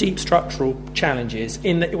deep, deep structural challenges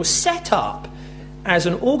in that it was set up as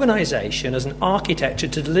an organisation, as an architecture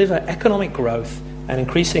to deliver economic growth and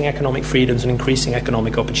increasing economic freedoms and increasing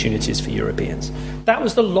economic opportunities for Europeans. That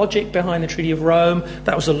was the logic behind the Treaty of Rome.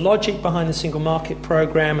 That was the logic behind the Single Market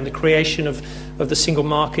Programme and the creation of the single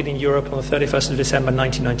market in Europe on the 31st of December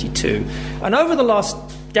 1992. And over the last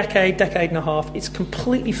decade and a half, it's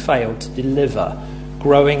completely failed to deliver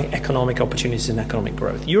growing economic opportunities and economic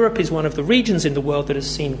growth. Europe is one of the regions in the world that has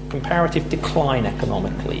seen comparative decline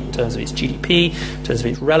economically in terms of its GDP, in terms of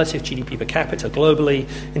its relative GDP per capita globally,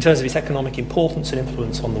 in terms of its economic importance and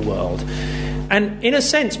influence on the world. And in a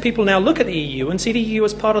sense, people now look at the EU and see the EU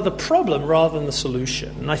as part of the problem rather than the solution.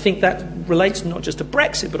 And I think that relates not just to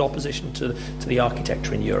Brexit, but opposition to the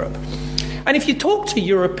architecture in Europe. And if you talk to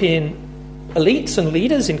European elites and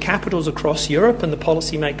leaders in capitals across Europe and the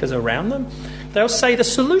policymakers around them, they'll say the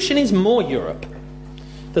solution is more Europe.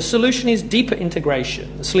 The solution is deeper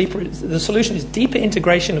integration. The solution is deeper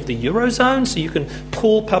integration of the Eurozone, so you can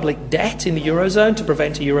pool public debt in the Eurozone to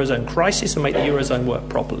prevent a Eurozone crisis and make the Eurozone work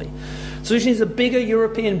properly. The solution is a bigger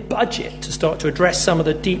European budget to start to address some of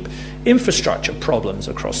the deep infrastructure problems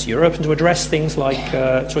across Europe and to address things like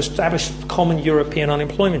to establish common European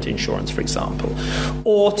unemployment insurance, for example,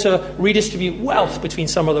 or to redistribute wealth between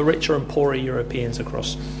some of the richer and poorer Europeans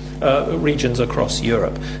across regions across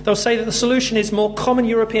Europe. They'll say that the solution is more common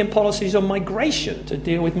European policies on migration to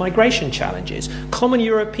deal with migration challenges, common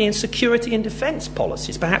European security and defence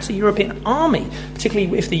policies, perhaps a European army,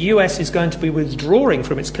 particularly if the US is going to be withdrawing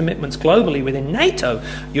from its commitments globally within NATO.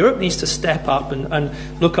 Europe needs to step up and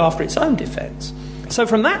look after its own defence. So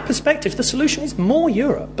from that perspective, the solution is more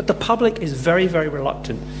Europe, but the public is very, very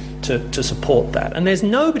reluctant to support that. And there's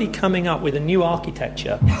nobody coming up with a new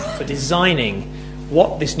architecture for designing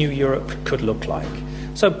what this new Europe could look like.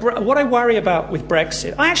 So what I worry about with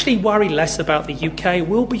Brexit, I actually worry less about the UK.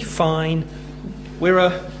 We'll be fine. We're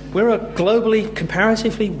a globally,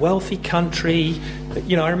 comparatively wealthy country.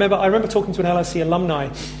 I remember talking to an LSE alumni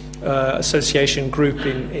association group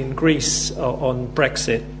in Greece on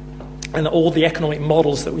Brexit, and all the economic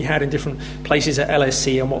models that we had in different places at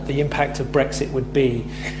LSE and what the impact of Brexit would be.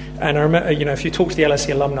 And I remember, if you talk to the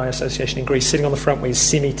LSE Alumni Association in Greece, sitting on the front was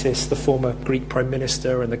Simitis, the former Greek Prime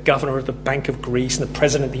Minister, and the Governor of the Bank of Greece, and the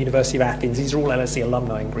President of the University of Athens. These are all LSE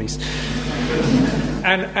alumni in Greece.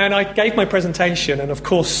 And I gave my presentation, and of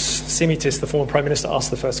course, Simitis, the former Prime Minister,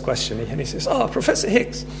 asked the first question. And he says, Professor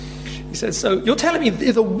Hicks, he says, so you're telling me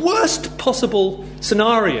the worst possible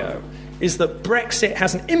scenario is that Brexit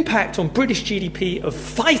has an impact on British GDP of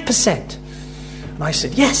 5%? And I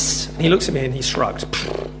said, yes. And he looks at me and he shrugged.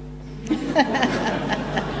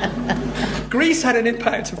 Greece had an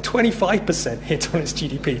impact of 25% hit on its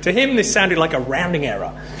GDP. To him, this sounded like a rounding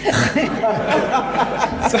error.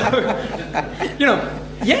 So,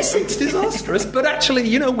 yes, it's disastrous, but actually,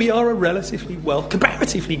 we are a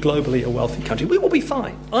comparatively globally a wealthy country. We will be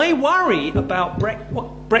fine. I worry about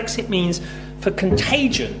what Brexit means for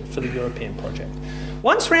contagion for the European project.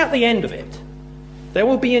 Once we're at the end of it, there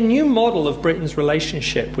will be a new model of Britain's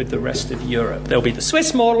relationship with the rest of Europe. There'll be the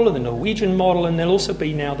Swiss model and the Norwegian model, and there'll also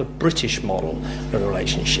be now the British model of the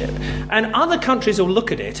relationship. And other countries will look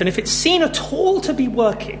at it, and if it's seen at all to be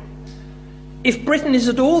working, if Britain is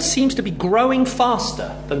at all seems to be growing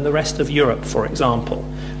faster than the rest of Europe, for example,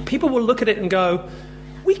 people will look at it and go,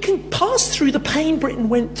 we can pass through the pain Britain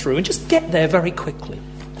went through and just get there very quickly.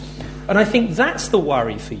 And I think that's the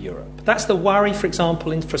worry for Europe. That's the worry, for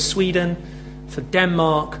example, for Sweden, for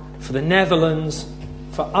Denmark, for the Netherlands,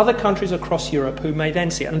 for other countries across Europe who may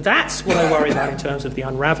then see it. And that's what I worry about in terms of the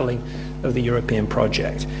unravelling of the European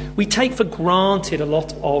project. We take for granted a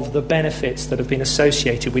lot of the benefits that have been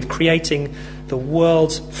associated with creating the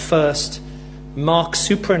world's first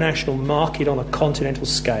supranational market on a continental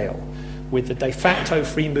scale, with the de facto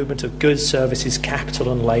free movement of goods, services,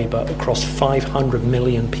 capital and labour across 500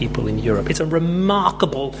 million people in Europe. It's a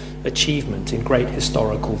remarkable achievement in great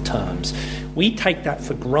historical terms. We take that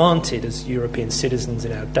for granted as European citizens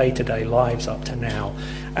in our day-to-day lives up to now,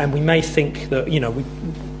 and we may think that,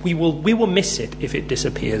 we will miss it if it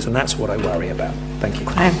disappears, and that's what I worry about. Thank you.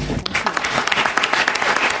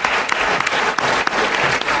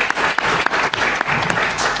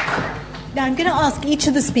 Now, I'm going to ask each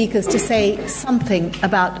of the speakers to say something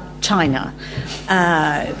about China,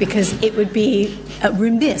 because it would be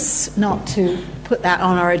remiss not to put that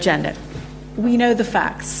on our agenda. We know the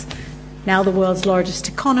facts. Now the world's largest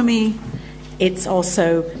economy. It's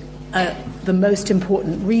also the most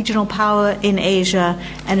important regional power in Asia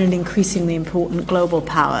and an increasingly important global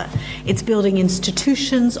power. It's building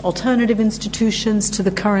institutions, alternative institutions to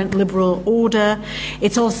the current liberal order.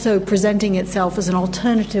 It's also presenting itself as an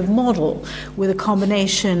alternative model with a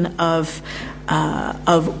combination of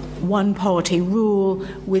one-party rule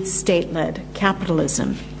with state-led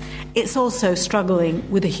capitalism. It's also struggling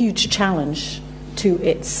with a huge challenge to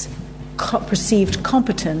its perceived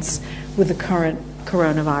competence with the current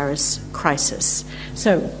coronavirus crisis.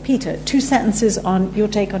 So, Peter, 2 sentences on your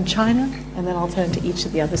take on China, and then I'll turn to each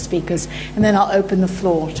of the other speakers, and then I'll open the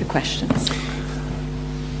floor to questions.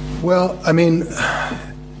 Well, I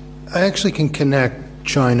actually can connect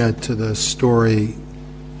China to the story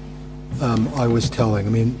I was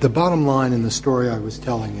telling. The bottom line in the story I was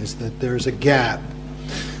telling is that there's a gap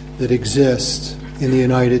that exists in the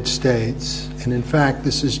United States, and in fact,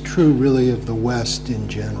 this is true really of the West in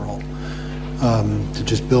general. To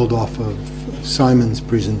just build off of Simon's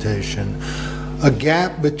presentation, a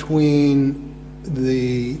gap between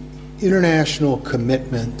the international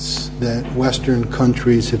commitments that Western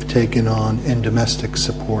countries have taken on and domestic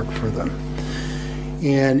support for them.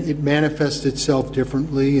 And it manifests itself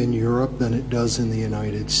differently in Europe than it does in the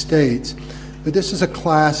United States. But this is a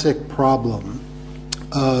classic problem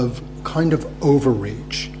of kind of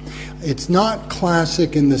overreach. It's not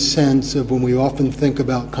classic in the sense of when we often think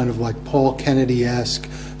about kind of like Paul Kennedy-esque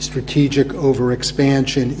strategic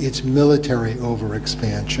overexpansion, it's military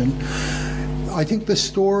overexpansion. I think the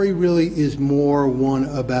story really is more one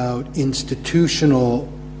about institutional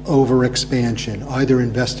overexpansion, either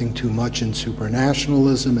investing too much in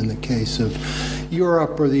supranationalism in the case of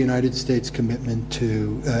Europe, or the United States commitment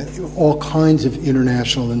to all kinds of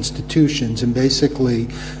international institutions, and basically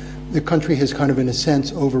the country has kind of, in a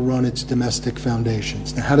sense, overrun its domestic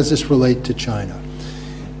foundations. Now, how does this relate to China?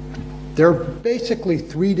 There are basically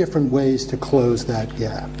 3 different ways to close that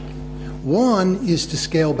gap. One is to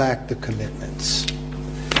scale back the commitments,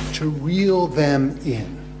 to reel them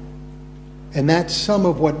in. And that's some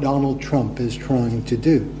of what Donald Trump is trying to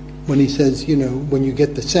do. When he says, when you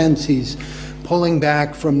get the sense he's pulling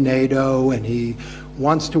back from NATO and he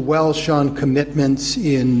wants to welsh on commitments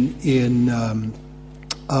in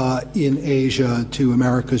Asia to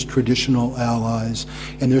America's traditional allies,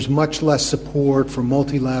 and there's much less support for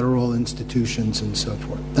multilateral institutions and so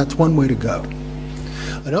forth. That's one way to go.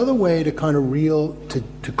 Another way to kind of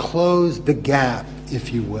to close the gap,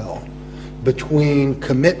 if you will, between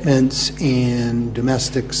commitments and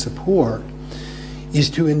domestic support is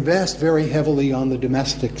to invest very heavily on the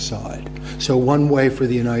domestic side. So one way for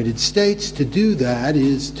the United States to do that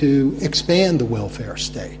is to expand the welfare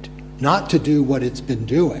state. Not to do what it's been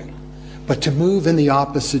doing, but to move in the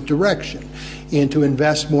opposite direction and to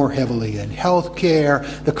invest more heavily in health care,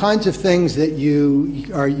 the kinds of things that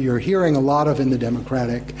you're hearing a lot of in the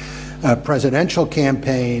Democratic presidential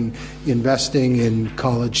campaign, investing in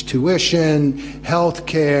college tuition, health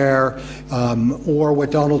care, or what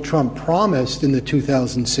Donald Trump promised in the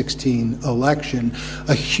 2016 election,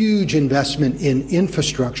 a huge investment in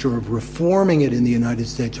infrastructure, of reforming it in the United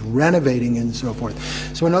States, renovating it and so forth.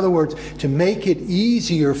 So in other words, to make it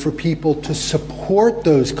easier for people to support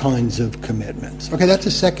those kinds of commitments. Okay, that's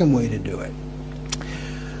a second way to do it.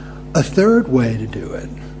 A third way to do it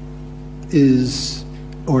is,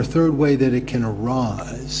 or a third way that it can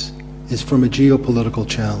arise, is from a geopolitical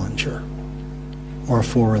challenger or a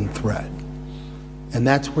foreign threat. And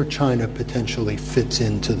that's where China potentially fits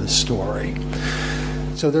into the story.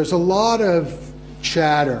 So there's a lot of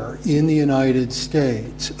chatter in the United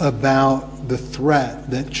States about the threat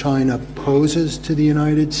that China poses to the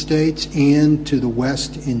United States and to the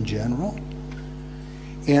West in general.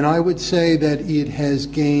 And I would say that it has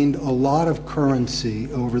gained a lot of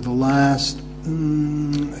currency over the last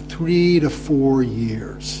 3 to 4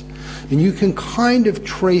 years. And you can kind of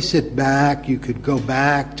trace it back. You could go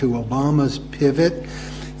back to Obama's pivot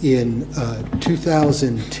in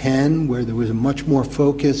 2010, where there was a much more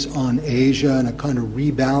focus on Asia and a kind of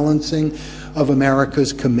rebalancing of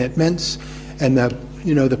America's commitments. And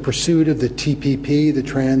the pursuit of the TPP, the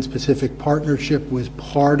Trans-Pacific Partnership, was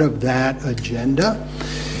part of that agenda.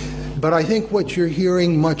 But I think what you're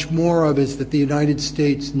hearing much more of is that the United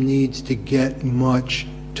States needs to get much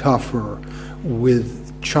tougher with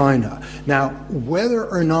China. Now, whether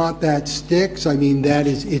or not that sticks,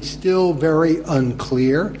 it's still very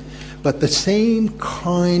unclear, but the same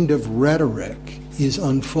kind of rhetoric is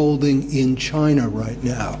unfolding in China right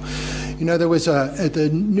now. There was at the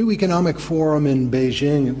New Economic Forum in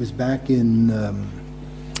Beijing, it was back in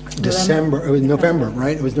December, it was November,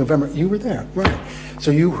 right? It was November. You were there, right.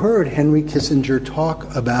 So you heard Henry Kissinger talk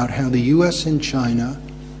about how the U.S. and China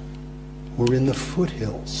were in the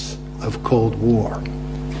foothills of Cold War.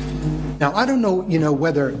 Now, I don't know,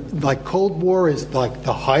 whether like Cold War is like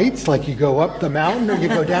the heights, like you go up the mountain or you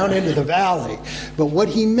go down into the valley. But what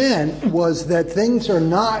he meant was that things are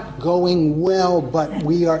not going well, but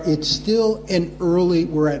we're at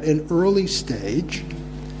an early stage.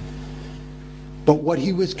 But what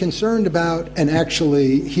he was concerned about, and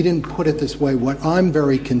actually he didn't put it this way, what I'm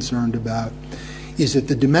very concerned about is that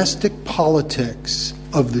the domestic politics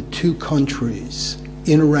of the two countries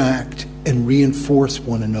interact and reinforce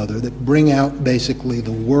one another, that bring out basically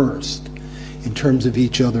the worst in terms of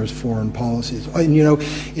each other's foreign policies. And,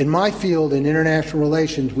 in my field, in international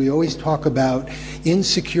relations, we always talk about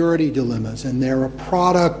insecurity dilemmas, and they're a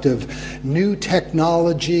product of new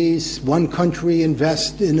technologies. One country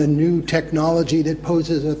invests in a new technology that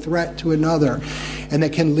poses a threat to another, and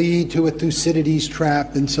that can lead to a Thucydides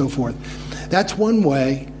trap and so forth. That's one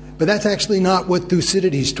way. But that's actually not what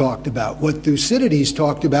Thucydides talked about. What Thucydides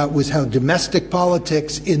talked about was how domestic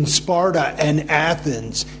politics in Sparta and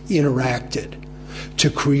Athens interacted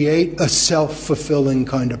to create a self-fulfilling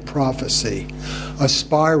kind of prophecy, a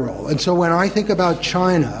spiral. And so when I think about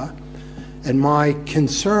China, and my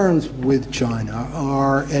concerns with China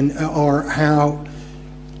are how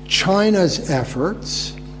China's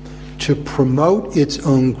efforts to promote its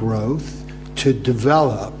own growth, to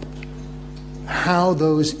develop, how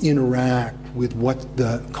those interact with what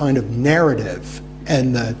the kind of narrative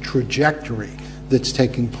and the trajectory that's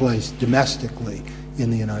taking place domestically in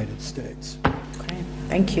the United States. Okay,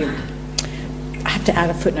 thank you. I have to add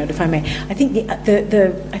a footnote, if I may. I think I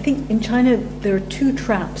think in China there are two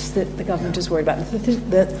traps that the government is worried about.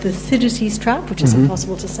 The Thucydides trap, which is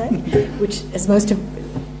impossible to say, which is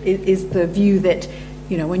is the view that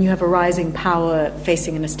when you have a rising power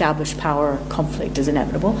facing an established power, conflict is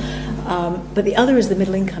inevitable. But the other is the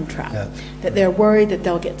middle income trap, that they're worried that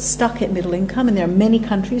they'll get stuck at middle income, and there are many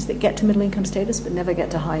countries that get to middle income status but never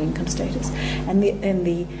get to high income status. And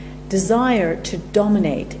the desire to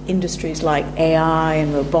dominate industries like AI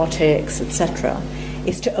and robotics, etc.,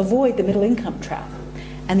 is to avoid the middle income trap.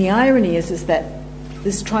 And the irony is that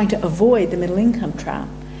this trying to avoid the middle income trap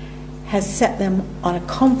has set them on a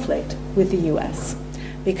conflict with the U.S.,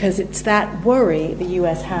 because it's that worry the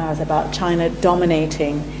U.S. has about China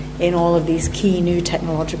dominating in all of these key new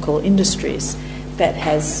technological industries that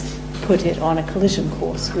has put it on a collision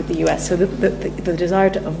course with the U.S. So the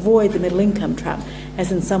desire to avoid the middle income trap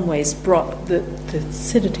has in some ways brought the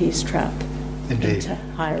Thucydides trap into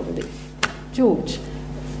higher relief. George,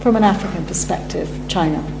 from an African perspective,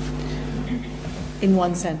 China, in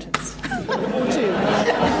one sentence. Two.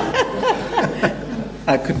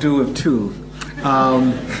 I could do with two.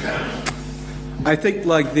 I think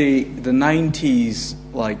like the 90s,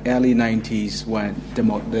 like early 90s, when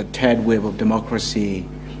the third wave of democracy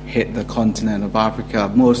hit the continent of Africa,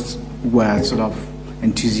 most were sort of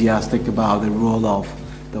enthusiastic about the role of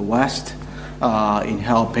the West in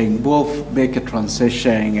helping both make a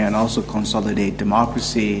transition and also consolidate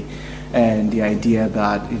democracy, and the idea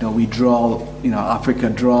that we draw, Africa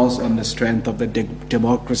draws on the strength of the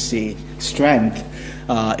democracy strength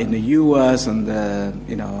in the U.S. and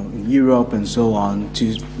in Europe and so on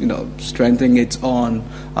to strengthen its own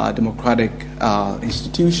democratic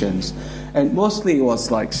institutions, and mostly it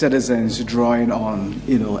was like citizens drawing on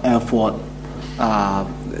effort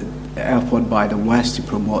by the West to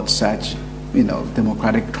promote such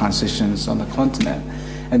democratic transitions on the continent.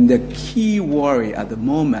 And the key worry at the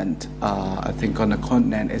moment, I think, on the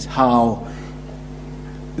continent is how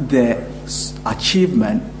the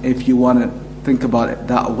achievement, if you want to think about it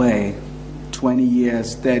that way, 20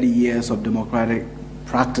 years, 30 years of democratic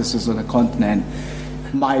practices on the continent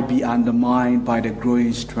might be undermined by the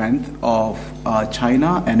growing strength of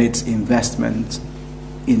China and its investment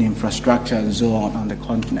in infrastructure and so on the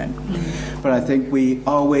continent. Mm-hmm. But I think we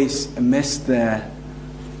always miss the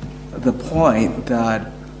point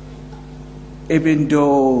that even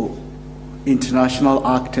though international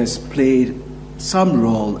actors played some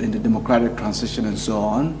role in the democratic transition and so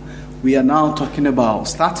on, we are now talking about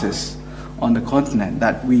status on the continent,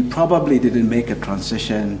 that we probably didn't make a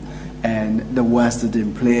transition and the West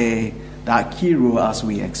didn't play that key role as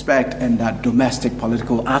we expect, and that domestic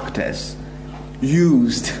political actors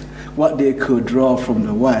used what they could draw from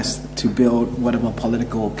the West to build whatever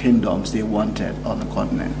political kingdoms they wanted on the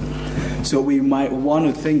continent. So we might want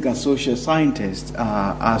to think as social scientists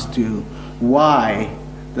as to why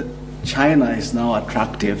China is now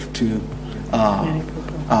attractive to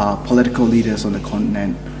political leaders on the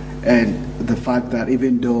continent, and the fact that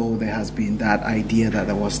even though there has been that idea that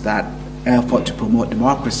there was that effort to promote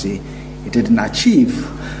democracy, it didn't achieve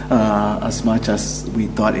as much as we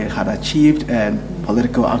thought it had achieved, and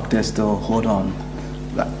political actors still hold on,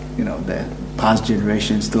 the past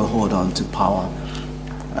generations still hold on to power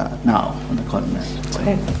now on the continent.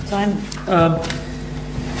 Okay, Simon.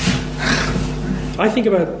 I think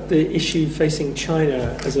about the issue facing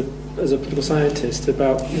China as a political scientist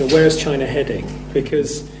about where is China heading,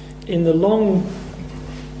 because in the long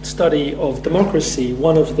study of democracy,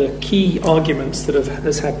 one of the key arguments that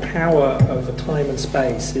has had power over time and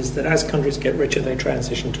space is that as countries get richer, they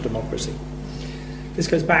transition to democracy. This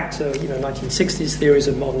goes back to 1960s theories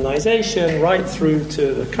of modernization right through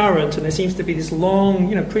to the current, and there seems to be this long,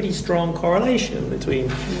 pretty strong correlation between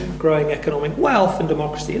growing economic wealth and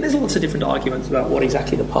democracy. And there's lots of different arguments about what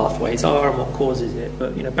exactly the pathways are and what causes it.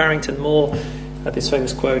 But Barrington Moore had this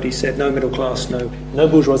famous quote. He said, "No middle class, no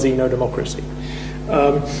bourgeoisie, no democracy."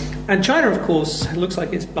 And China, of course, looks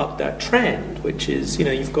like it's bucked that trend, which is,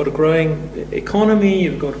 you've got a growing economy,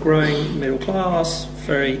 you've got a growing middle class,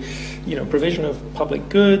 very, provision of public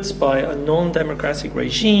goods by a non-democratic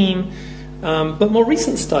regime. But more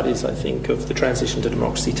recent studies, I think, of the transition to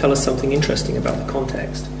democracy tell us something interesting about the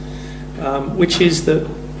context, which is that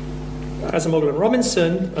Asimov and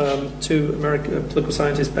Robinson, two American political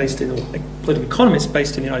scientists political economists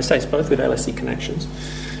based in the United States, both with LSE connections,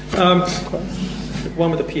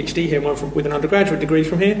 one with a PhD here, one with an undergraduate degree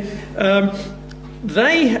from here.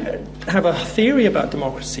 They have a theory about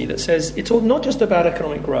democracy that says it's not just about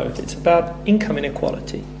economic growth, it's about income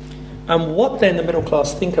inequality. And what then the middle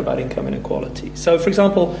class think about income inequality. So, for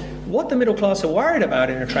example, what the middle class are worried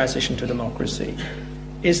about in a transition to democracy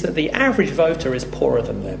is that the average voter is poorer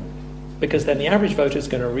than them, because then the average voter is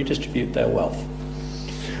going to redistribute their wealth.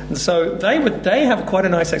 And so they have quite a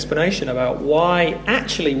nice explanation about why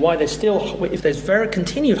there's still, if there's very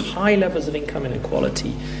continued high levels of income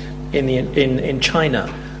inequality in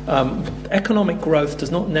China, economic growth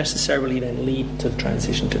does not necessarily then lead to the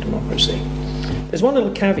transition to democracy. There's one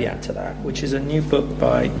little caveat to that, which is a new book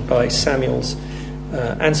by Samuels,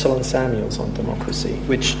 Ansel and Samuels on democracy,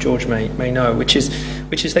 which George may know, which is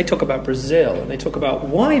they talk about Brazil, and they talk about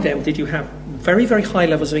why then did you have very, very high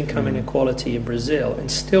levels of income inequality in Brazil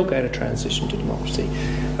and still get a transition to democracy.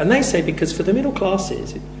 And they say because for the middle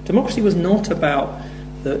classes, democracy was not about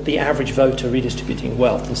the average voter redistributing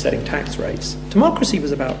wealth and setting tax rates. Democracy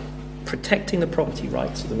was about protecting the property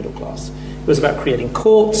rights of the middle class. It was about creating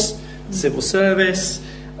courts, civil service,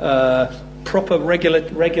 proper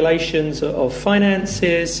regulations of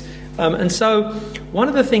finances. And so one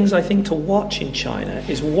of the things I think to watch in China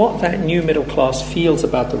is what that new middle class feels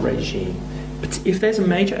about the regime. But if there's a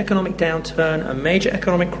major economic downturn, a major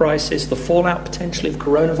economic crisis, the fallout potentially of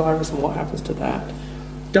coronavirus and what happens to that,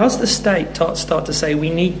 does the state start to say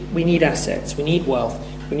we need assets, we need wealth,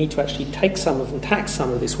 we need to actually take some of and tax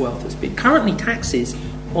some of this wealth that's been currently taxes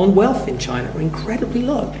on wealth in China are incredibly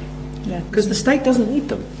low. Because the state doesn't need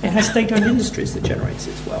them. It has state-owned industries that generates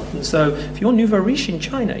its wealth. And so if you're nouveau riche in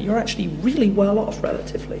China, you're actually really well off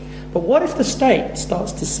relatively. But what if the state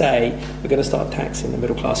starts to say, we're going to start taxing the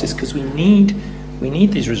middle classes because we need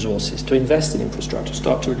these resources to invest in infrastructure,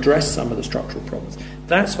 start to address some of the structural problems.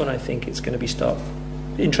 That's when I think it's going to be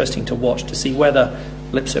interesting to watch to see whether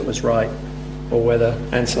Lipset was right or whether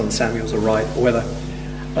Ansel and Samuels are right or whether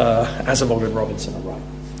Asimov and Robinson are right.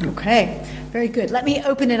 Okay. Very good. Let me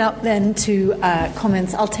open it up then to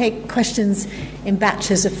comments. I'll take questions in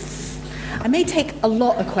batches I may take a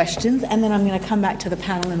lot of questions, and then I'm going to come back to the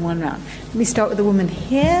panel in one round. Let me start with the woman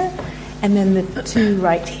here, and then the two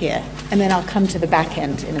right here, and then I'll come to the back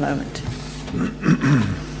end in a moment.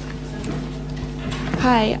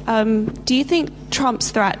 Hi. Do you think Trump's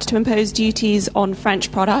threat to impose duties on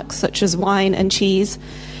French products, such as wine and cheese,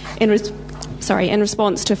 in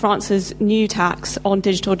response to France's new tax on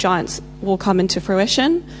digital giants, will come into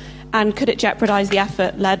fruition? And could it jeopardize the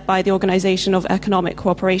effort led by the Organization of Economic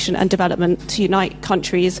Cooperation and Development to unite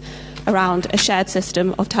countries around a shared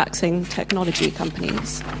system of taxing technology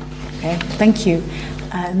companies? Okay, thank you.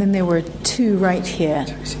 And then there were two right here.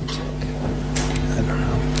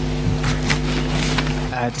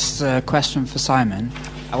 This is a question for Simon.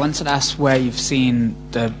 I wanted to ask where you've seen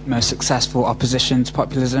the most successful opposition to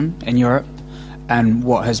populism in Europe and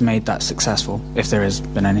what has made that successful, if there has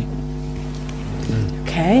been any.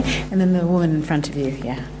 Okay, and then the woman in front of you,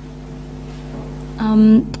 yeah.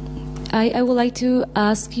 I would like to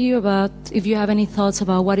ask you about if you have any thoughts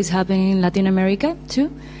about what is happening in Latin America,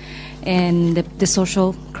 too, and the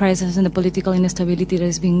social crisis and the political instability that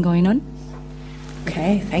has been going on.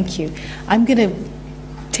 Okay, thank you. I'm going to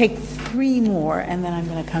take three more, and then I'm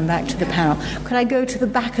going to come back to the panel. Could I go to the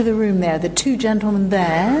back of the room there, the two gentlemen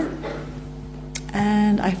there?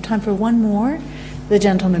 And I have time for one more, the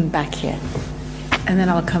gentleman back here. And then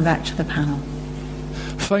I'll come back to the panel.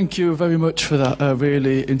 Thank you very much for that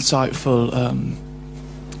really insightful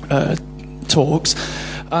talks.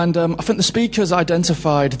 And I think the speakers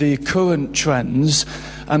identified the current trends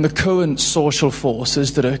and the current social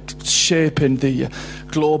forces that are shaping the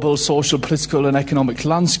global social, political and economic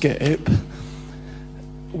landscape,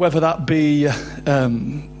 whether that be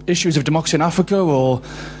issues of democracy in Africa or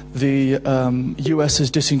the US's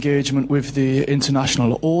disengagement with the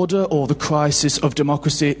international order or the crisis of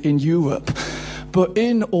democracy in Europe. But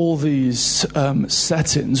in all these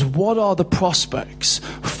settings, what are the prospects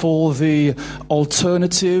for the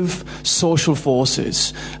alternative social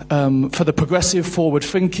forces, for the progressive,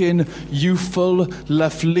 forward-thinking, youthful,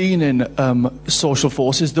 left-leaning social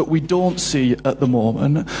forces that we don't see at the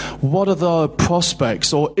moment? What are the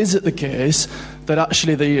prospects, or is it the case that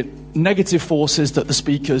actually the negative forces that the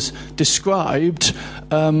speakers described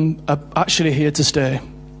are actually here to stay?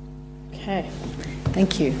 Okay,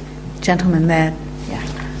 thank you. Gentleman there, yeah.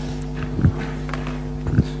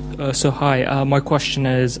 Hi, my question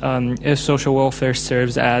is, if social welfare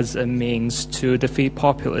serves as a means to defeat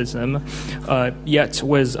populism, yet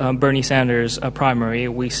with Bernie Sanders' primary,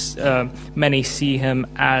 many see him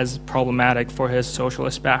as problematic for his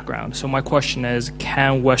socialist background. So my question is,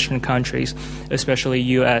 can Western countries, especially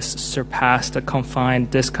U.S., surpass the confined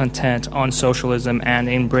discontent on socialism and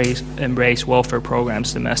embrace welfare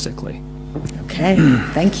programs domestically? Okay,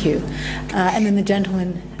 thank you. And then the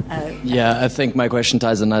gentleman... I think my question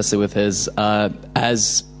ties in nicely with his.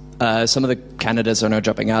 As some of the candidates are now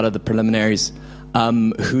dropping out of the preliminaries,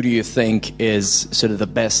 who do you think is sort of the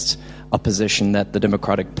best opposition that the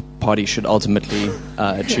Democratic Party should ultimately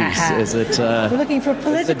choose? Is it... We're looking for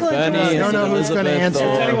political... Bernie? No, who's going to answer?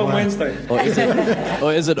 It's anyone Wednesday.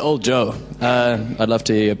 Or is it old Joe? I'd love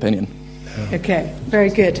to hear your opinion. Okay, very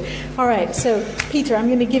good. All right, so Peter, I'm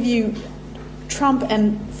going to give you Trump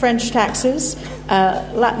and French taxes,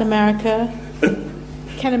 Latin America,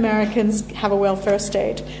 can Americans have a welfare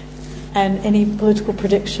state, and any political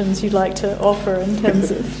predictions you'd like to offer in terms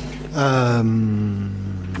of...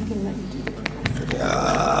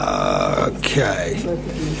 Okay.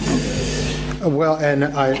 Well, and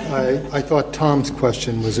I thought Tom's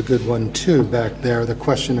question was a good one, too, back there. The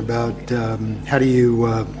question about how do you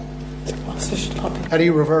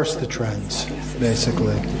reverse the trends,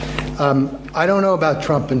 basically. I don't know about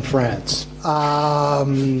Trump in France,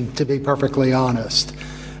 to be perfectly honest.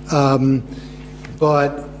 But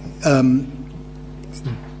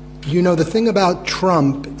the thing about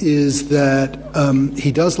Trump is that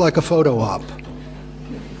he does like a photo op.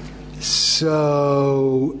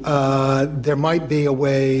 So there might be a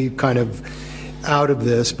way kind of out of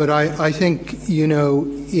this. But I think,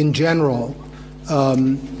 in general,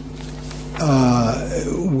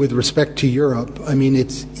 with respect to Europe, I mean,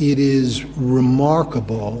 it is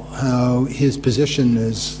remarkable how his position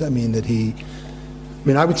is. I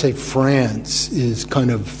would say France is kind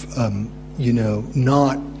of,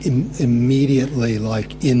 not immediately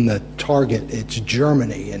like in the target. It's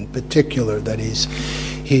Germany in particular that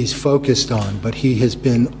he's focused on, but he has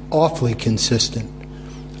been awfully consistent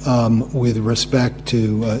with respect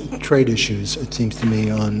to trade issues, it seems to me,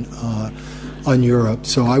 on Europe.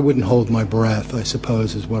 So I wouldn't hold my breath, I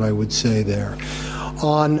suppose, is what I would say there.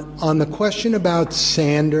 On the question about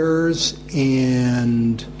Sanders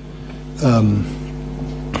and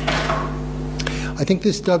I think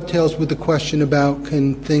this dovetails with the question about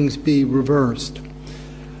can things be reversed.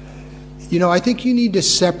 I think you need to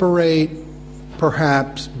separate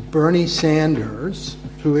perhaps Bernie Sanders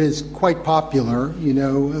who is quite popular,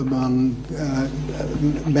 among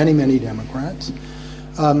many, many Democrats.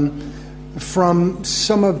 From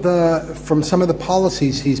some of the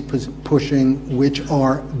policies he's pushing, which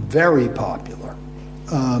are very popular,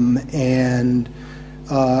 and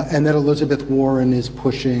that Elizabeth Warren is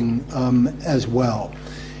pushing as well.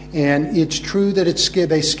 And it's true that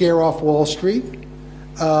they scare off Wall Street,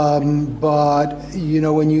 but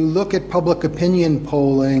when you look at public opinion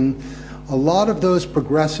polling, a lot of those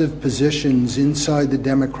progressive positions inside the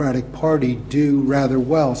Democratic Party do rather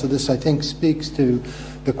well. So this, I think, speaks to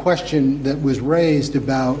the question that was raised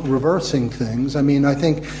about reversing things. I mean, I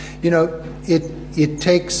think, it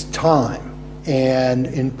takes time and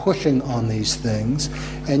in pushing on these things,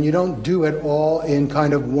 and you don't do it all in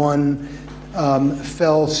kind of one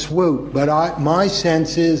fell swoop. But my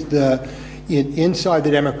sense is inside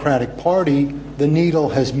the Democratic Party, the needle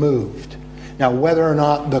has moved. Now, whether or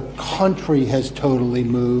not the country has totally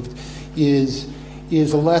moved is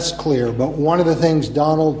less clear. But one of the things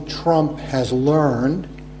Donald Trump has learned,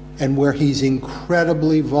 and where he's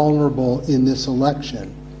incredibly vulnerable in this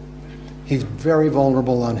election, he's very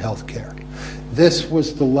vulnerable on health care. This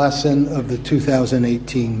was the lesson of the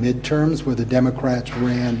 2018 midterms, where the Democrats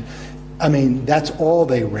ran. I mean, that's all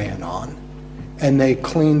they ran on. And they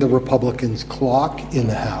cleaned the Republicans' clock in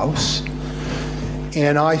the House.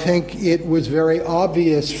 And I think it was very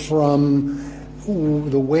obvious from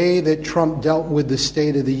the way that Trump dealt with the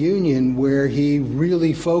State of the Union, where he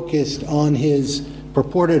really focused on his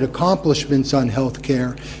purported accomplishments on health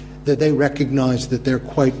care, that they recognize that they're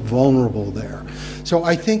quite vulnerable there. So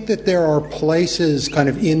I think that there are places kind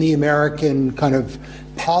of in the American kind of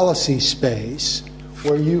policy space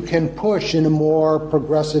where you can push in a more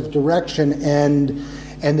progressive direction, and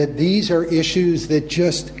that these are issues that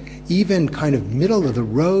just even kind of middle of the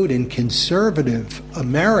road and conservative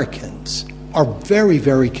Americans are very,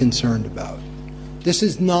 very concerned about. This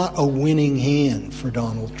is not a winning hand for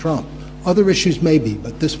Donald Trump. Other issues may be,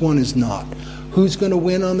 but this one is not. Who's going to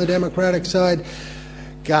win on the Democratic side?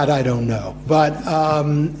 God, I don't know. But,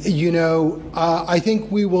 I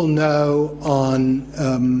think we will know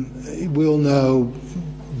we'll know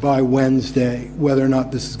by Wednesday whether or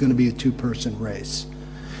not this is going to be a two-person race.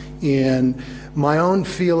 And my own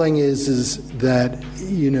feeling is that,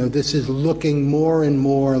 this is looking more and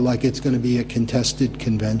more like it's going to be a contested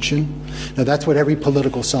convention. Now, that's what every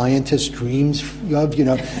political scientist dreams of.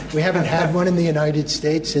 We haven't had one in the United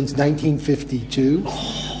States since 1952.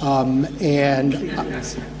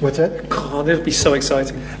 What's that? God, it'll be so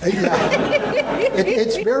exciting.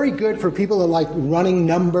 It's very good for people that like running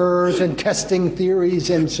numbers and testing theories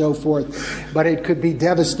and so forth, but it could be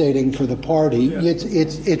devastating for the party. Yeah.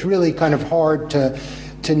 It's really kind of hard to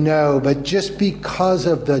know, but just because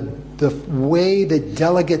of the way that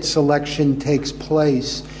delegate selection takes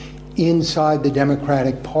place inside the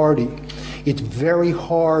Democratic Party, it's very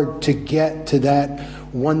hard to get to that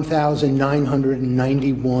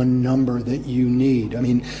 1,991 number that you need. I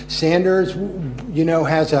mean, Sanders,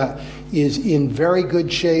 is in very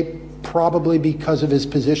good shape, probably because of his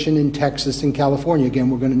position in Texas and California. Again,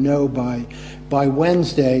 we're going to know by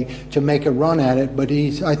Wednesday to make a run at it. But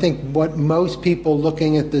I think what most people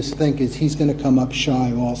looking at this think is he's going to come up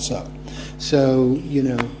shy also. So,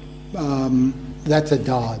 that's a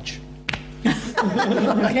dodge.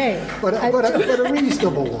 Okay. But a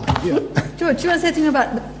reasonable one. Yeah. George, do you want to say something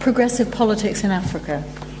about the progressive politics in Africa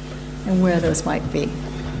and where those might be?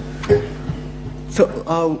 So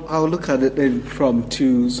I'll look at it from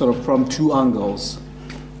two angles.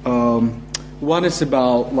 One is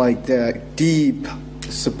about the deep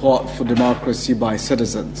support for democracy by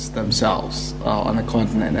citizens themselves on the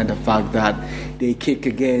continent, and the fact that they kick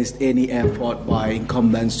against any effort by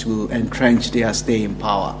incumbents to entrench their stay in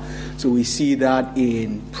power. So we see that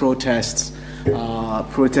in protests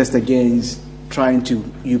against trying to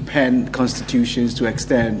upend constitutions to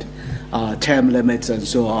extend term limits and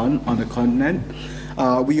so on the continent.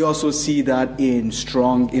 We also see that in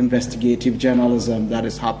strong investigative journalism that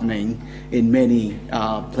is happening in many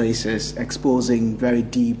places, exposing very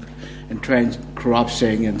deep entrenched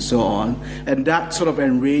corruption and so on. And that sort of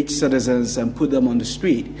enraged citizens and put them on the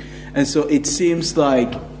street. And so it seems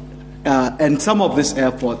like, and some of this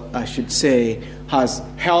effort, I should say, has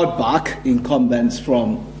held back incumbents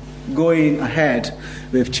from going ahead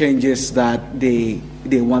with changes that they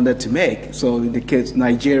wanted to make. So in the case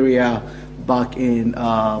Nigeria, back in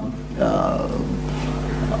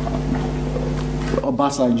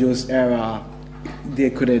Obasanjo's era, they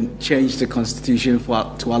couldn't change the constitution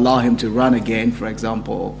to allow him to run again, for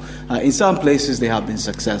example. In some places they have been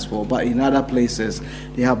successful, but in other places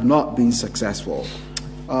they have not been successful.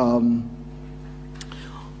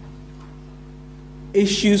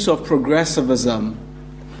 issues of progressivism,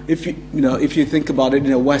 if you think about it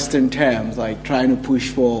in a Western terms, like trying to push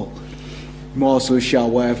for more social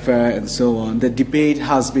welfare and so on, the debate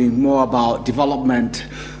has been more about development,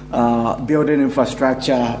 building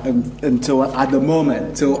infrastructure, and so at the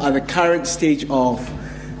moment. So at the current stage of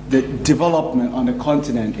the development on the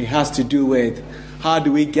continent, it has to do with how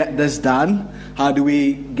do we get this done? How do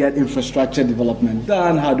we get infrastructure development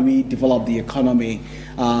done? How do we develop the economy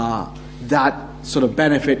that sort of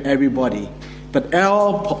benefit everybody? But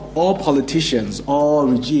all politicians, all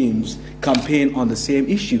regimes campaign on the same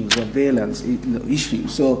issues, surveillance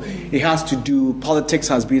issues. So it has to do, politics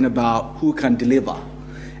has been about who can deliver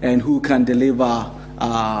and who can deliver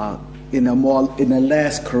in a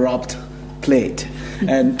less corrupt plate.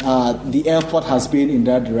 And the effort has been in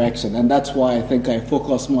that direction. And that's why I think I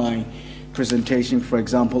focus my presentation, for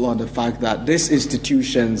example, on the fact that these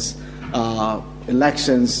institutions,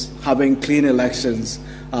 elections, having clean elections,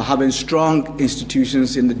 having strong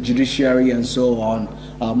institutions in the judiciary and so on,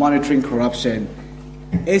 monitoring corruption,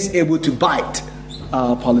 is able to bite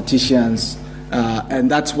politicians, and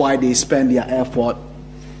that's why they spend their effort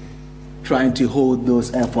trying to hold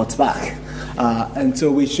those efforts back. And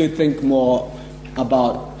so we should think more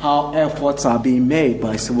about how efforts are being made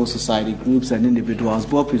by civil society groups and individuals,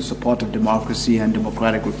 both in support of democracy and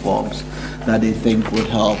democratic reforms, that they think would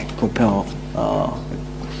help propel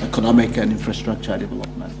economic and infrastructure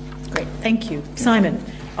development. Great, thank you. Simon,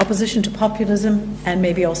 opposition to populism and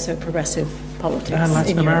maybe also progressive politics. And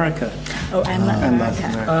Latin America. Oh, and Latin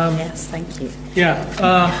America. Yes, thank you.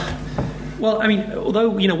 Yeah. Well, I mean, although,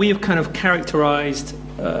 we have kind of characterized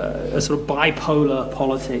a sort of bipolar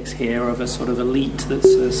politics here of a sort of elite that's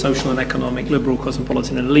a social and economic liberal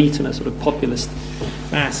cosmopolitan elite and a sort of populist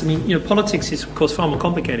mass. I mean, politics is, of course, far more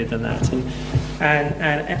complicated than that.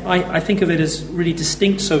 And I think of it as really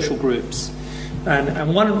distinct social groups.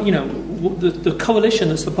 And one, the coalition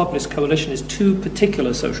that's the populist coalition is two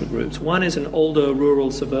particular social groups. One is an older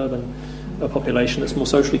rural suburban population that's more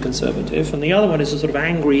socially conservative, and the other one is a sort of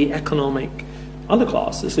angry economic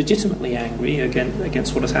underclass that's legitimately angry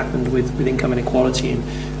against what has happened with income inequality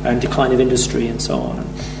and decline of industry and so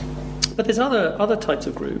on. But there's other types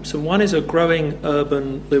of groups, and one is a growing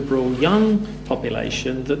urban liberal young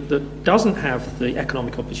population that doesn't have the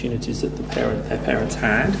economic opportunities that their parents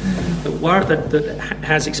had, that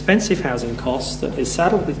has expensive housing costs, that is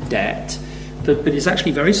saddled with debt, but is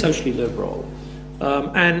actually very socially liberal.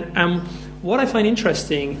 And what I find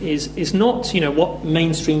interesting is not what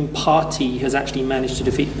mainstream party has actually managed to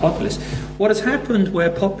defeat the populists. What has happened where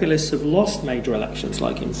populists have lost major elections,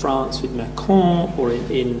 like in France with Macron, or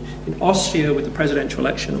in Austria with the presidential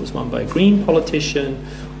election that was won by a Green politician,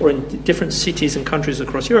 or in different cities and countries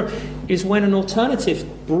across Europe, is when an alternative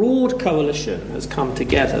broad coalition has come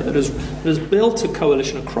together that has built a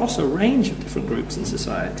coalition across a range of different groups in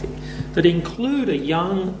society that include a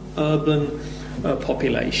young urban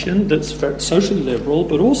population that's very socially liberal,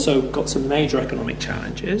 but also got some major economic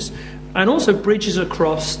challenges, and also bridges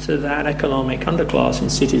across to that economic underclass in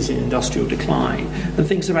cities in industrial decline, and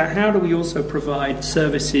thinks about how do we also provide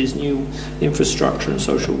services, new infrastructure and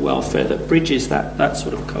social welfare that bridges that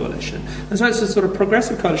sort of coalition. And so it's a sort of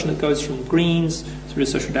progressive coalition that goes from Greens through to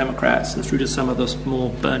Social Democrats and through to some of the more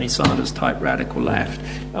Bernie Sanders type radical left.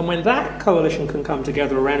 And when that coalition can come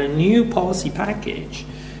together around a new policy package,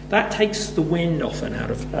 that takes the wind often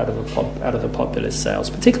out of the populist sails,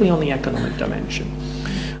 particularly on the economic dimension.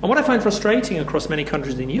 And what I find frustrating across many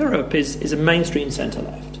countries in Europe is a mainstream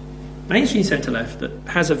centre-left. Mainstream centre-left that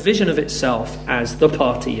has a vision of itself as the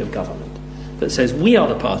party of government, that says, we are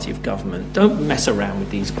the party of government, don't mess around with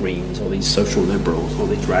these Greens or these social liberals or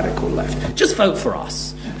these radical left. Just vote for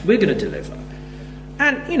us. We're going to deliver.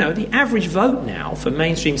 And, the average vote now for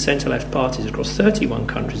mainstream centre-left parties across 31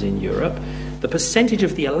 countries in Europe, the percentage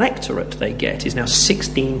of the electorate they get is now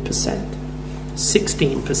 16%.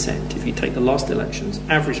 16%, if you take the last elections,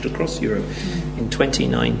 averaged across Europe in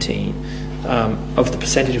 2019, of the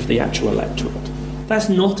percentage of the actual electorate. That's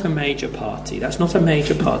not a major party. That's not a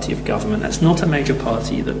major party of government. That's not a major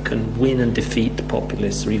party that can win and defeat the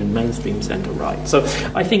populists or even mainstream centre-right. So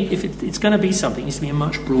I think if it's going to be something, it needs to be a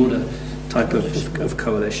much broader type of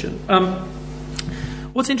coalition.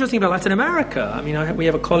 What's interesting about Latin America, we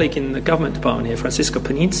have a colleague in the government department here, Francisco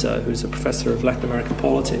Panizza, who's a professor of Latin American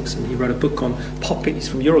politics, and he wrote a book on he's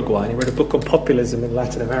from Uruguay, and he wrote a book on populism in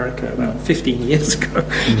Latin America about 15 years ago.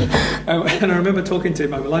 And I remember talking to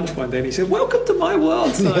him over lunch one day, and he said, "Welcome to my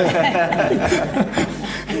world, sir."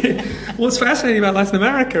 What's fascinating about Latin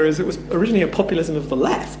America is it was originally a populism of the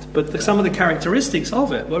left, but some of the characteristics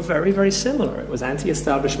of it were very, very similar. It was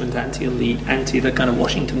anti-establishment, anti-elite, anti the kind of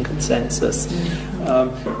Washington consensus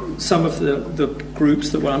Some of the groups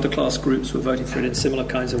that were underclass groups were voting for it in similar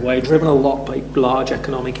kinds of ways, driven a lot by large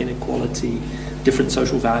economic inequality, different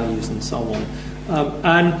social values, and so on.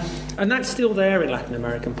 And that's still there in Latin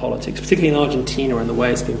American politics, particularly in Argentina and the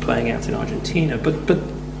way it's been playing out in Argentina. But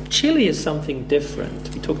Chile is something different.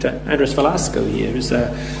 We talked to Andres Velasco here, who's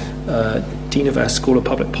dean of our School of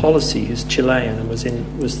Public Policy, who's Chilean and was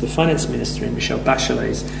the finance minister in Michelle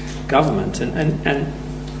Bachelet's government.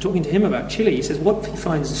 And talking to him about Chile, he says what he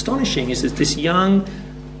finds astonishing is that this young,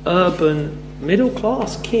 urban,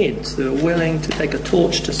 middle-class kids that are willing to take a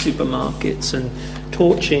torch to supermarkets and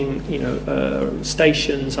torching,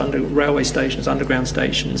 stations, railway stations, underground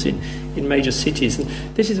stations in major cities. And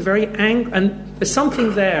this is a very and there's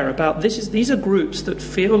something there about this. These are groups that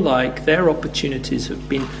feel like their opportunities have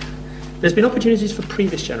been. There's been opportunities for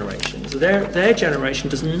previous generations. Their generation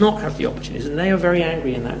does not have the opportunities, and they are very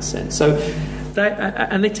angry in that sense. So,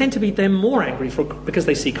 they tend to be. They're more angry because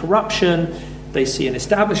they see corruption. They see an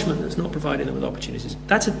establishment that's not providing them with opportunities.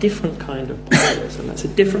 That's a different kind of populism. That's a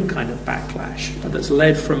different kind of backlash that's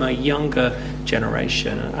led from a younger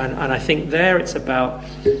generation. And I think there it's about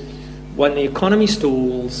when the economy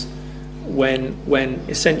stalls, when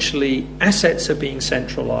essentially assets are being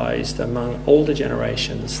centralized among older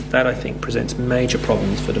generations, that I think presents major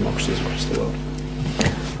problems for democracies across the world.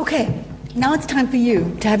 Okay, now it's time for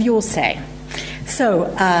you to have your say.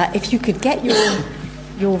 So if you could get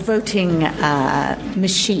your voting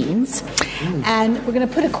machines, and we're going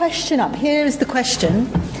to put a question up. Here is the question.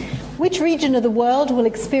 Which region of the world will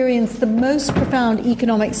experience the most profound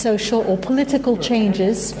economic, social, or political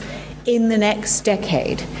changes in the next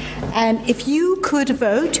decade? And if you could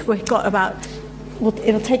vote,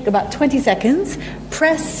 it'll take about 20 seconds.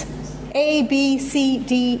 Press A, B, C,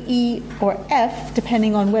 D, E, or F,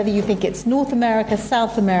 depending on whether you think it's North America,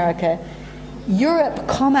 South America, Europe,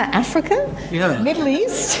 Africa, Middle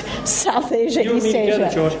East, South Asia, East Asia.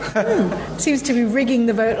 George. Seems to be rigging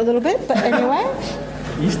the vote a little bit, but anyway.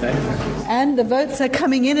 East Asia. And the votes are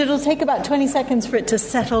coming in. It'll take about 20 seconds for it to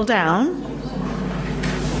settle down.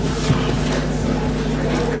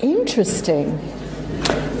 Interesting.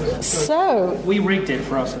 So we rigged it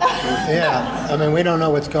for us. Yeah, I mean, we don't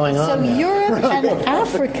know what's going on. So Europe and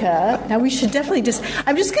Africa. Now we should definitely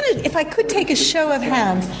I'm just going to, if I could take a show of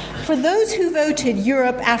hands for those who voted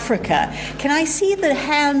Europe, Africa. Can I see the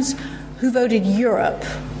hands who voted Europe?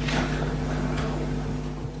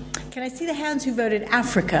 Can I see the hands who voted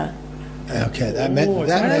Africa? Okay, that makes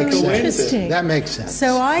sense. Interesting. That makes sense.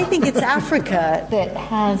 So I think it's Africa that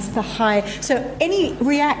has the high. So any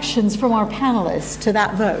reactions from our panelists to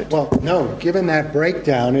that vote? Well, no. Given that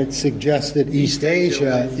breakdown, it suggests that East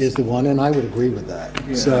Asia is the one, and I would agree with that.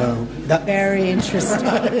 Yeah. So very interesting.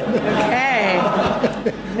 Okay,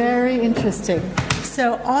 very interesting.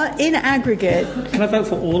 So in aggregate, can I vote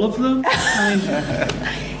for all of them?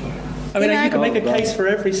 I mean, you can make a case for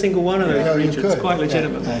every single one of those regions quite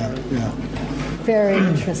legitimately. Very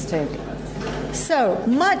interesting. So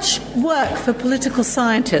much work for political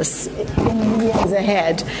scientists in the years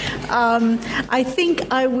ahead. I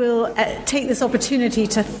think I will take this opportunity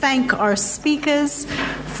to thank our speakers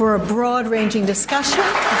for a broad-ranging discussion.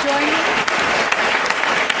 Join me.